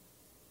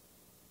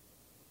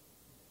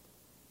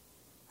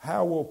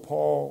 How will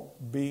Paul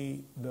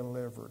be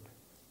delivered?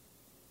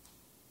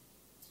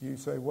 You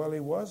say, well, he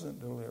wasn't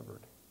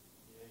delivered.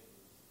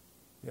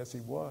 Yes,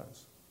 he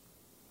was.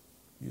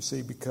 You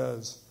see,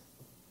 because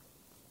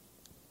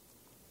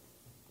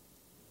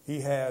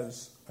he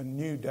has a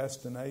new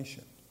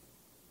destination.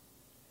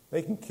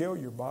 They can kill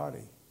your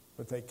body,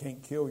 but they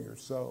can't kill your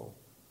soul.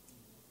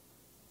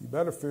 You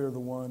better fear the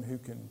one who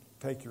can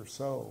take your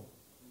soul,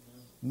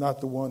 not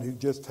the one who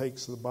just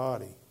takes the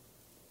body,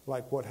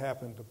 like what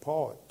happened to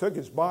Paul. It took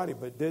his body,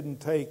 but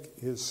didn't take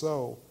his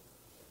soul.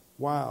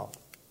 Wow.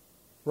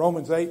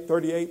 Romans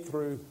 8:38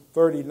 through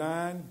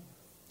 39.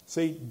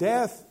 See,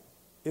 death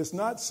is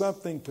not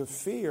something to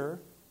fear.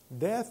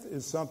 Death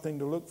is something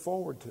to look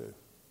forward to.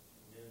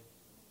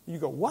 You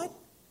go, what?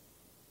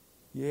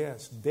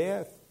 Yes,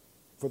 death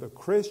for the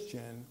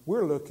Christian,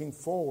 we're looking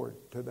forward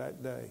to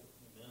that day.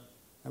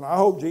 And I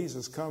hope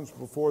Jesus comes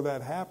before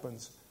that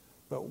happens.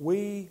 But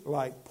we,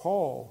 like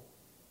Paul,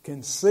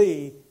 can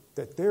see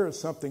that there is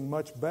something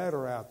much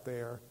better out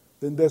there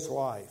than this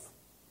life.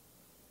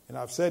 And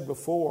I've said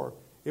before,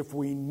 if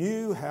we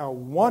knew how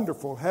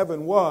wonderful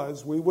heaven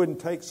was, we wouldn't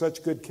take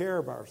such good care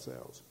of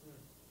ourselves.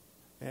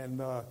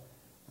 And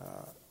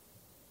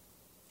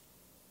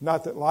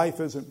not that life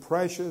isn't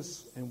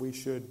precious and we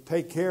should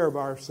take care of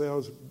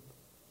ourselves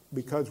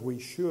because we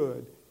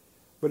should,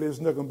 but there's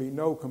not going to be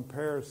no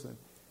comparison.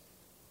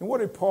 And what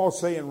did Paul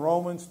say in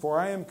Romans? For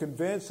I am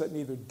convinced that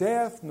neither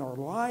death, nor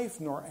life,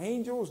 nor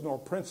angels, nor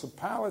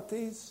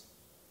principalities,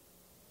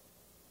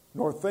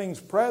 nor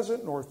things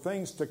present, nor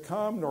things to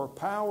come, nor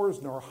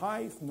powers, nor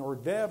height, nor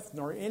depth,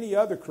 nor any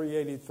other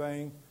created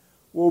thing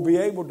will be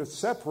able to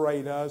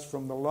separate us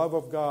from the love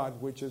of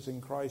God which is in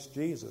Christ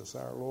Jesus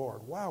our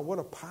Lord. Wow, what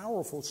a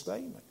powerful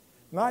statement.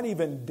 Not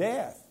even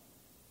death.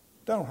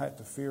 Don't have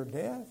to fear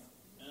death.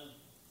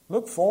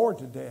 Look forward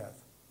to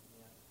death.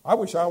 I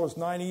wish I was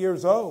 90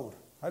 years old.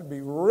 I'd be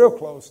real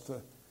close to,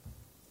 of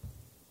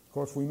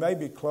course, we may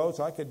be close.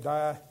 I could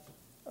die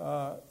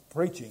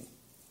preaching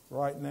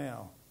right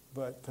now.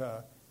 But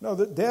no,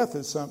 that death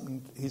is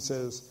something, he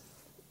says,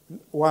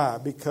 why?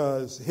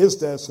 Because his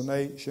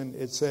destination,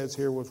 it says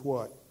here, was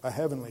what? A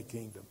heavenly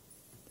kingdom.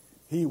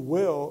 He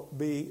will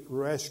be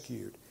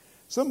rescued.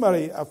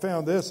 Somebody, I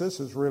found this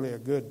is really a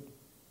good,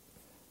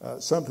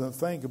 something to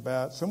think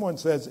about. Someone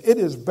says, it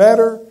is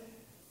better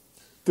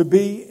to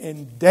be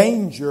in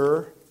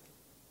danger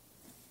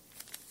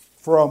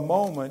for a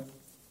moment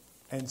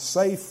and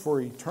safe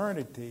for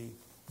eternity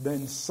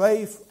than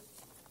safe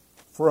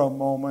for a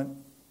moment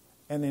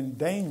and in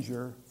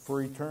danger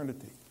for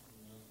eternity.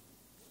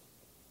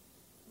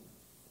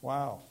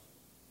 Wow.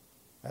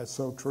 That's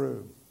so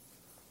true.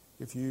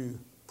 If you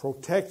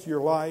protect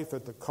your life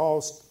at the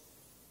cost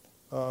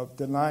of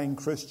denying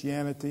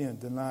Christianity and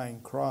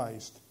denying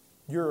Christ,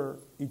 your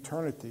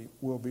eternity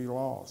will be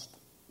lost.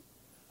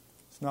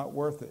 It's not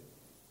worth it.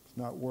 It's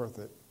not worth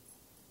it.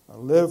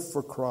 Live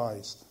for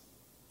Christ.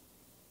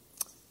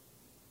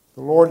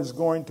 The Lord is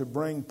going to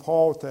bring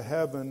Paul to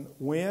heaven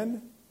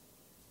when?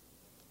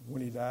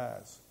 When he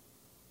dies.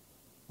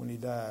 When he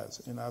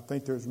dies. And I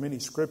think there's many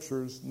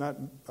scriptures, not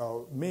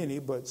many,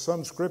 but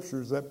some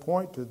scriptures that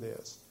point to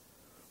this.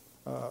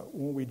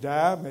 When we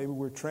die, maybe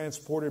we're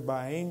transported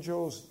by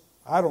angels.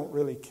 I don't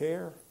really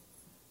care.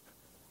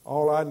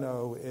 All I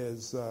know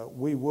is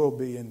we will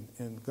be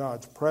in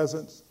God's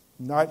presence,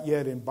 not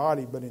yet in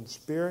body, but in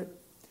spirit.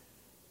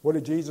 What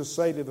did Jesus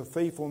say to the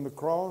thief on the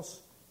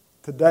cross?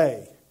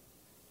 Today,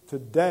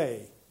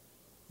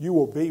 you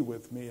will be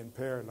with me in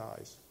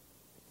paradise.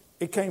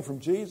 It came from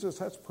Jesus.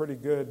 That's pretty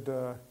good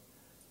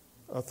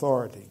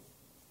authority.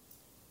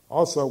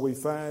 Also, we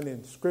find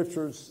in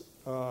Scriptures,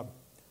 2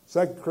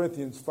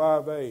 Corinthians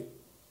 5:8,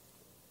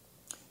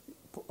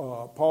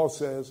 Paul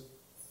says,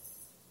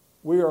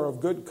 we are of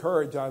good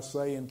courage, I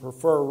say, and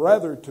prefer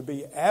rather to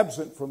be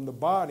absent from the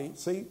body.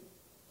 See,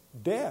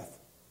 death.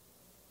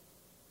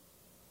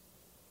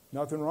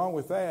 Nothing wrong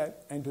with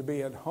that. And to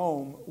be at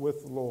home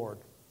with the Lord.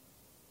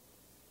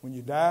 When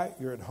you die,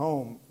 you're at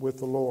home with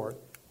the Lord.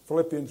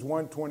 Philippians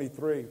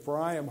 1:23, for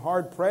I am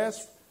hard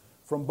pressed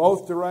from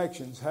both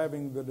directions,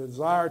 having the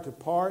desire to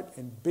part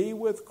and be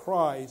with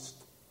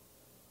Christ,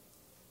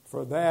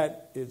 for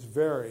that is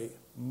very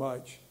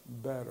much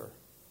better.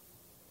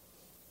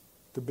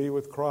 To be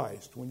with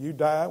Christ. When you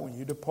die, when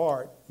you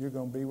depart, you're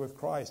going to be with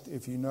Christ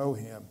if you know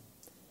Him,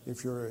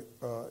 if you're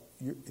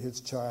His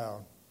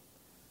child.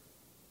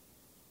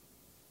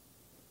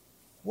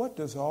 What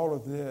does all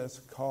of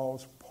this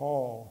cause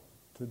Paul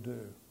to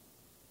do?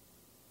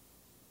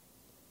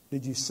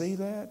 Did you see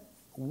that?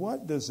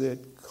 What does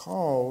it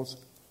cause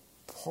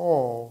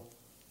Paul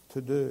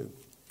to do?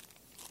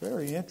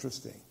 Very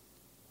interesting.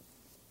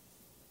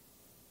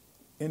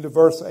 Into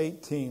verse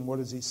 18, what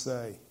does he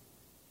say?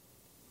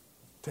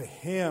 To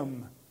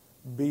Him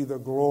be the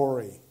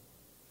glory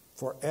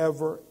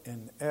forever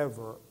and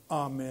ever.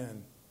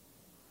 Amen.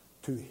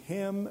 To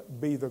Him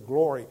be the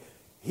glory.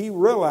 He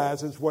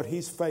realizes what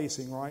he's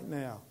facing right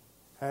now,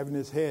 having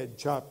his head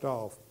chopped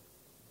off.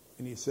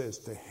 And he says,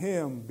 to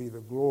Him be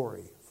the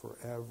glory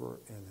forever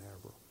and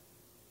ever.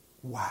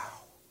 Wow.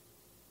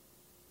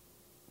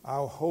 I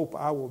hope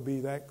I will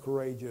be that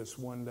courageous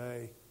one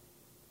day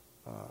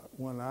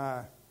when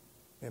I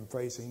am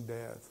facing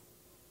death.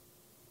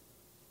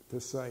 To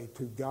say,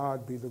 to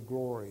God be the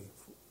glory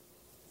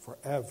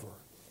forever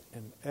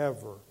and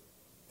ever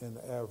and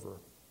ever.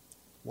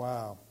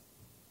 Wow.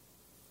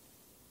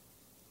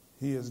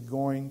 He is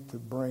going to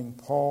bring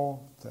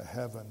Paul to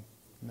heaven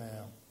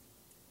now.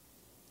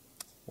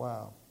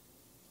 Wow.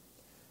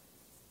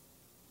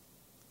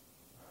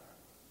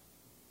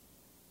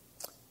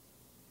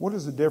 What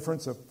is the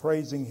difference of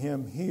praising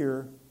Him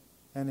here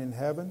and in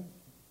heaven?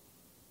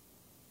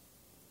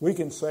 We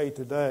can say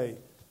today,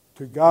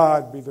 to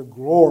God be the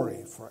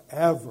glory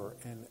forever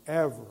and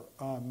ever.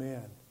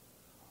 Amen.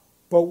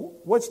 But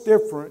what's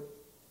different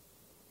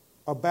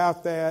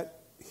about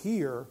that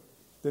here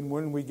than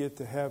when we get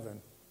to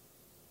heaven?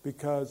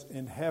 Because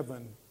in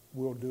heaven,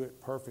 we'll do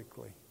it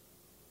perfectly.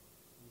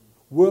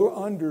 We'll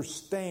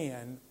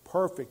understand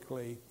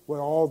perfectly what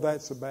all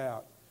that's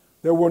about.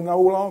 There will no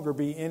longer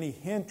be any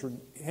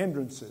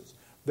hindrances.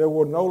 There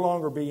will no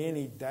longer be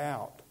any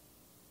doubt.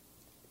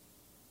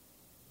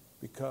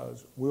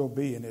 Because we'll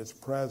be in His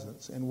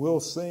presence. And we'll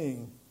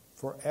sing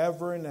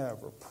forever and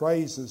ever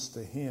praises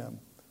to Him.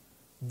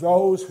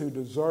 Those who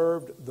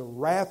deserved the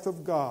wrath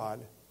of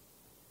God,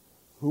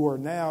 who are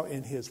now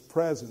in His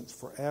presence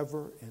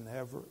forever and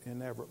ever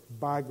and ever,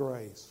 by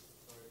grace.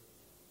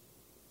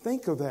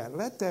 Think of that.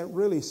 Let that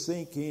really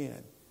sink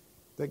in.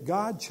 That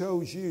God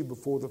chose you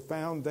before the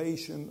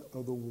foundation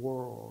of the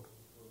world.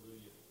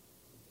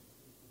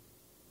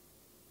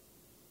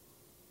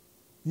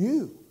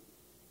 You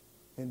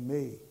and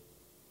me.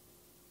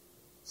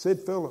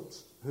 Sid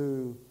Phillips,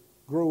 who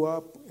grew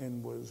up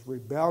and was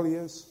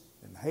rebellious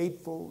and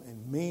hateful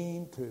and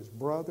mean to his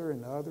brother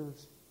and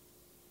others,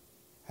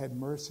 had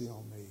mercy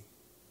on me.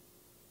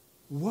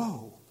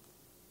 Whoa.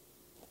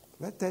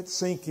 Let that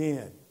sink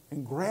in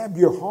and grab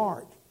your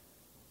heart.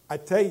 I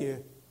tell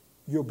you,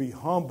 you'll be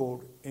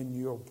humbled and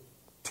you'll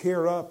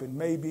tear up and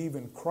maybe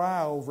even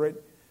cry over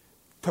it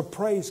to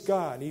praise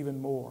God even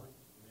more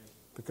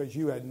because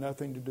you had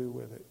nothing to do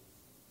with it.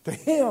 To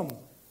Him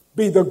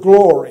be the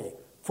glory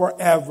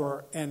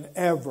forever and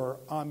ever.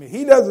 Amen.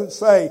 He doesn't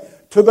say,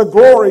 to the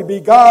glory be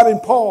God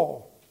and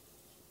Paul,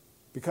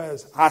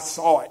 because I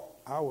saw it.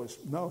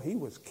 No, he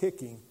was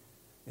kicking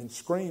and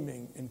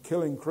screaming and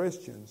killing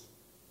Christians.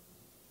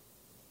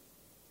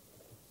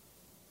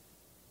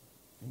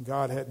 And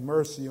God had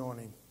mercy on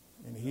him,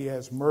 and He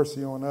has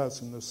mercy on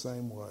us in the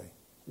same way.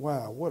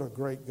 Wow, what a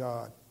great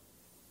God.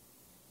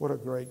 What a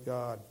great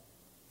God.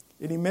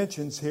 And he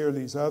mentions here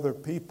these other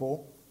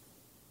people,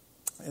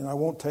 and I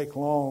won't take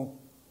long.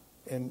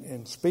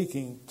 in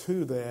speaking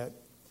to that.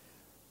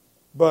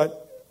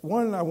 But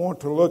one I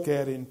want to look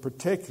at in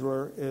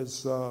particular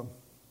is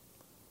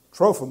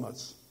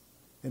Trophimus.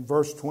 In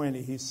verse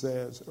 20 he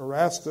says,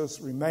 Erastus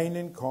remained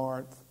in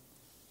Corinth,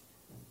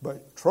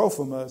 but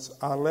Trophimus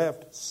I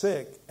left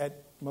sick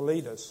at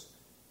Miletus.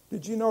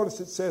 Did you notice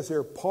it says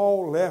here,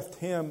 Paul left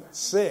him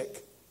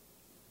sick?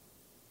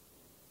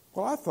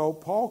 Well, I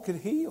thought Paul could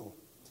heal.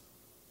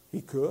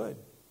 He could.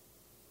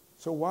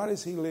 So why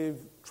does he leave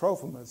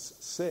Trophimus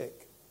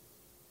sick?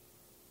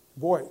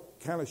 Boy, it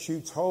kind of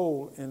shoots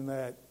hole in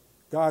that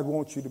God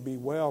wants you to be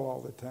well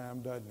all the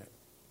time, doesn't it?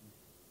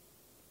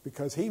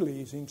 Because he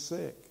leaves him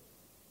sick.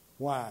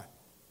 Why?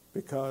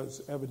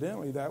 Because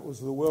evidently that was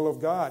the will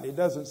of God. It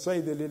doesn't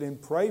say that he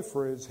didn't pray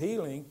for his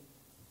healing,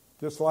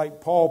 just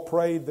like Paul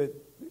prayed that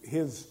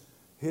his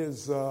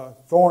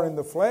thorn in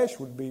the flesh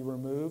would be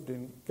removed,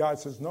 and God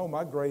says, no,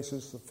 my grace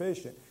is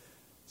sufficient.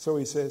 So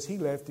he says he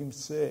left him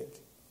sick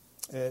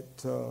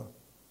at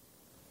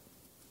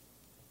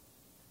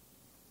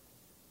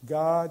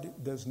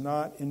God does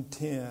not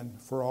intend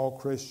for all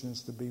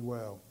Christians to be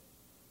well.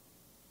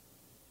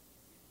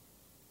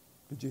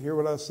 Did you hear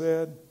what I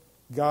said?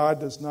 God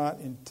does not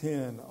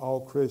intend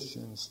all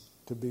Christians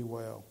to be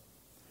well.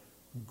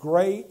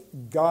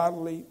 Great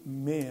godly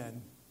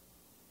men,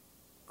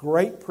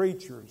 great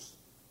preachers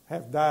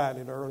have died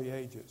at early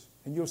ages.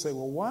 And you'll say,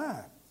 well,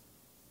 why?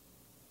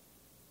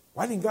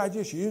 Why didn't God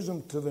just use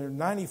them to their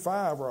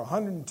 95 or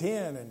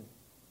 110? And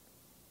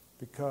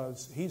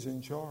because he's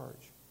in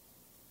charge.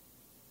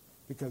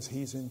 Because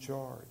he's in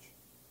charge.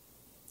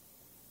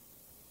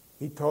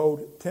 He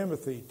told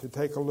Timothy to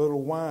take a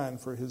little wine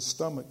for his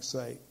stomach's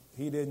sake.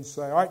 He didn't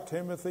say, all right,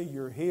 Timothy,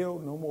 you're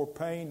healed, no more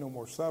pain, no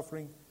more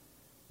suffering.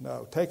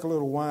 No, take a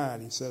little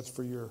wine, he says,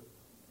 for your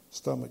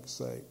stomach's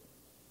sake.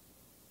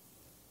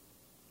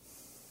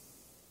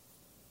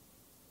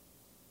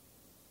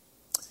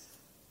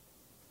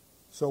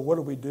 So what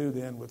do we do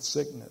then with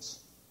sickness?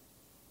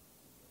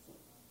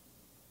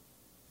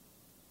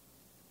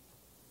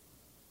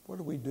 What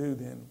do we do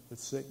then with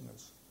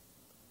sickness?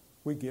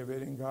 We give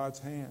it in God's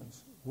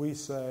hands. We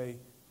say,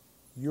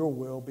 your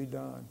will be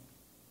done.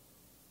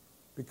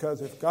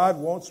 Because if God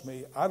wants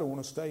me, I don't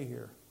want to stay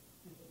here.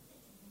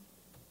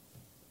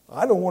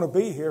 I don't want to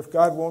be here if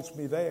God wants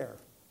me there.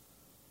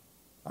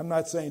 I'm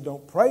not saying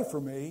don't pray for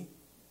me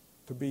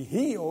to be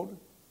healed,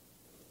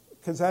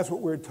 because that's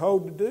what we're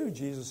told to do.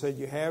 Jesus said,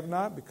 you have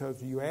not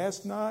because you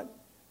ask not.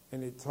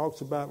 And it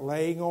talks about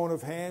laying on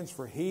of hands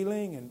for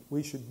healing, and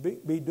we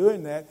should be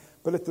doing that.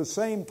 But at the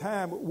same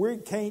time, we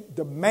can't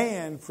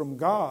demand from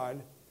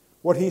God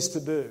what he's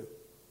to do.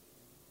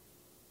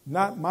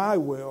 Not my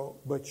will,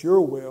 but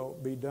your will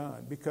be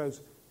done. Because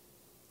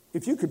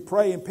if you could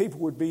pray and people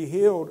would be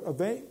healed,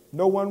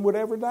 no one would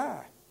ever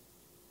die.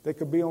 They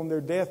could be on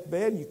their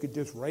deathbed and you could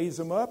just raise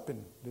them up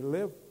and they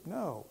live.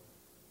 No.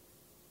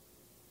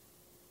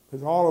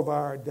 Because all of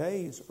our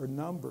days are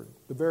numbered.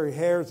 The very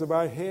hairs of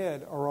our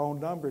head are all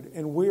numbered.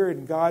 And we're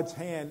in God's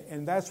hand,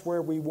 and that's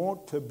where we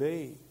want to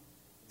be.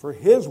 For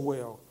his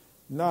will,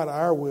 not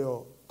our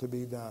will to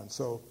be done.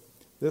 So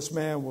this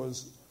man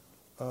was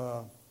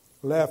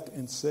left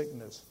in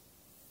sickness.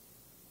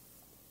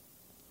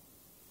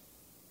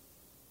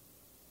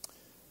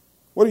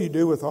 What do you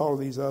do with all of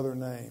these other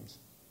names?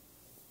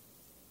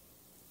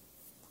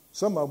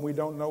 Some of them we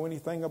don't know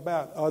anything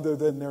about other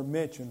than they're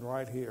mentioned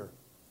right here.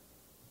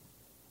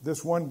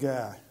 This one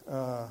guy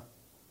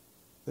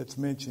that's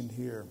mentioned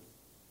here,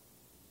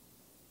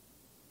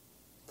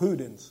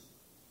 Pudens.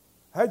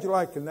 How'd you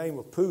like the name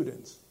of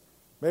Pudens?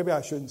 Maybe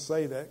I shouldn't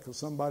say that because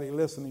somebody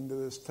listening to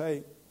this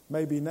tape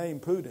may be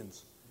named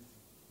Pudens.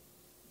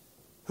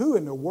 Who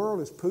in the world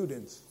is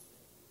Pudens?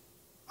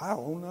 I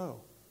don't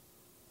know.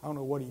 I don't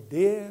know what he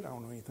did. I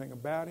don't know anything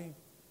about him.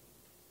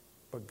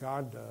 But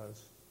God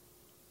does.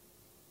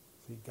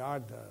 See,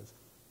 God does.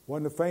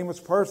 Wasn't a famous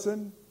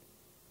person,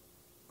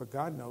 but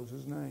God knows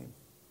his name.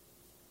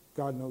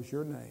 God knows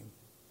your name.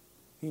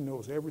 He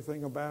knows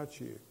everything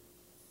about you.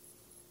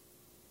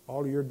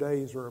 All your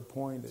days are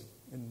appointed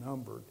and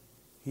numbered.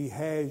 He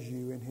has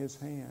you in his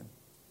hand,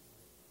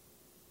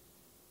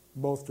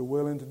 both to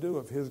will and to do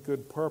of his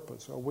good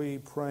purpose. Are we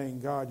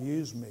praying, God,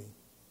 use me.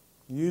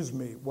 Use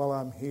me while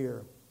I'm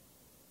here.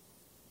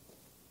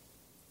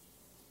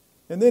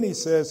 And then he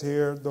says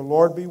here, the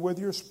Lord be with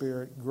your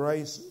spirit,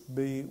 grace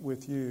be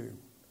with you.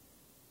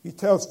 He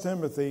tells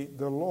Timothy,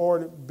 the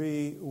Lord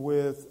be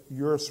with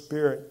your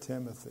spirit,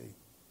 Timothy.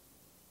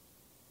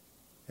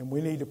 And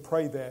we need to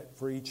pray that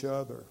for each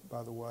other,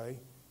 by the way.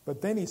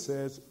 But then he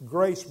says,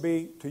 grace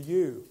be to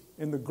you.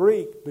 In the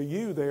Greek, the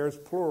you there is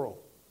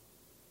plural.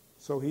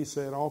 So he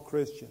said, all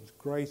Christians,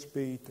 grace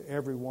be to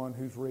everyone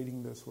who's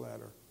reading this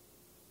letter.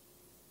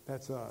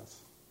 That's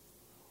us.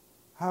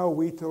 How are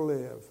we to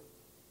live?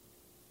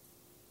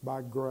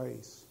 By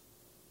grace.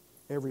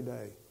 Every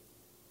day.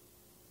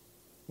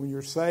 When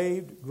you're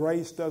saved,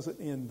 grace doesn't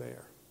end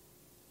there.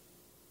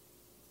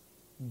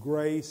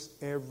 Grace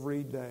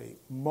every day.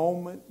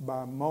 Moment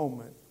by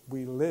moment,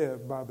 we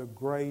live by the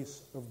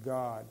grace of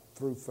God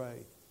through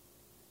faith.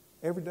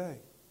 Every day.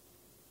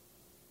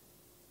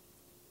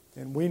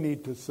 And we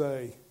need to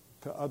say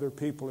to other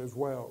people as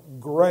well,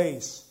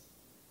 grace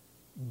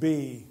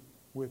be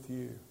with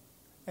you.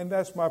 And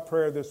that's my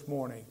prayer this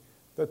morning,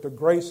 that the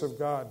grace of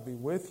God be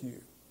with you,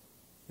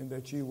 and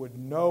that you would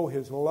know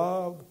His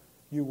love,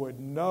 you would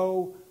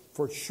know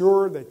for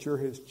sure that you're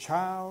His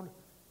child,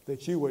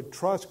 that you would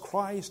trust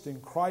Christ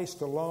and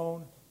Christ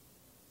alone,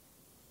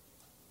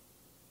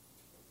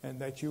 and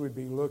that you would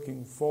be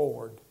looking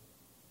forward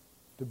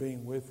to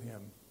being with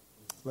Him.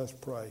 Let's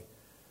pray.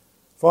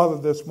 Father,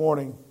 this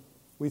morning,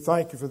 we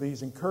thank you for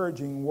these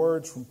encouraging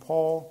words from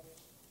Paul,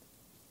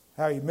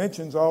 how he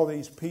mentions all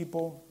these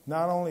people,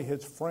 not only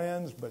his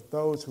friends, but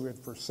those who had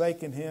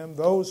forsaken him,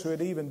 those who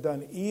had even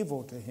done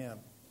evil to him.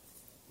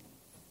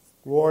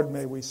 Lord,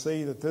 may we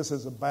see that this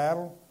is a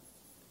battle,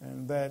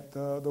 and that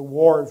the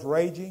war is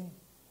raging,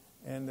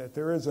 and that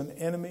there is an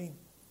enemy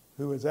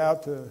who is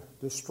out to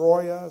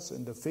destroy us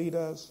and defeat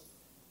us.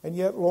 And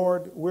yet,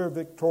 Lord, we're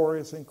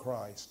victorious in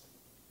Christ.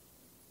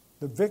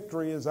 The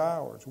victory is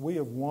ours. We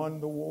have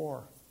won the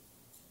war.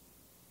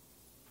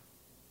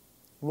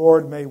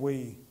 Lord, may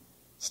we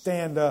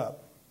stand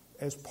up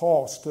as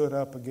Paul stood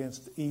up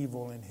against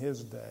evil in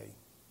his day.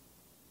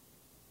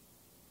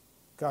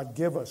 God,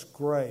 give us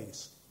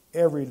grace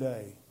every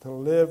day to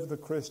live the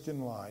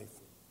Christian life.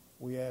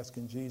 We ask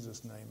in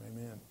Jesus' name,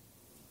 amen.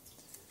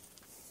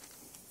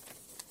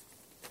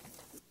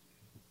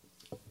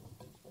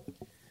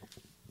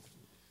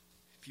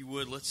 If you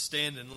would, let's stand and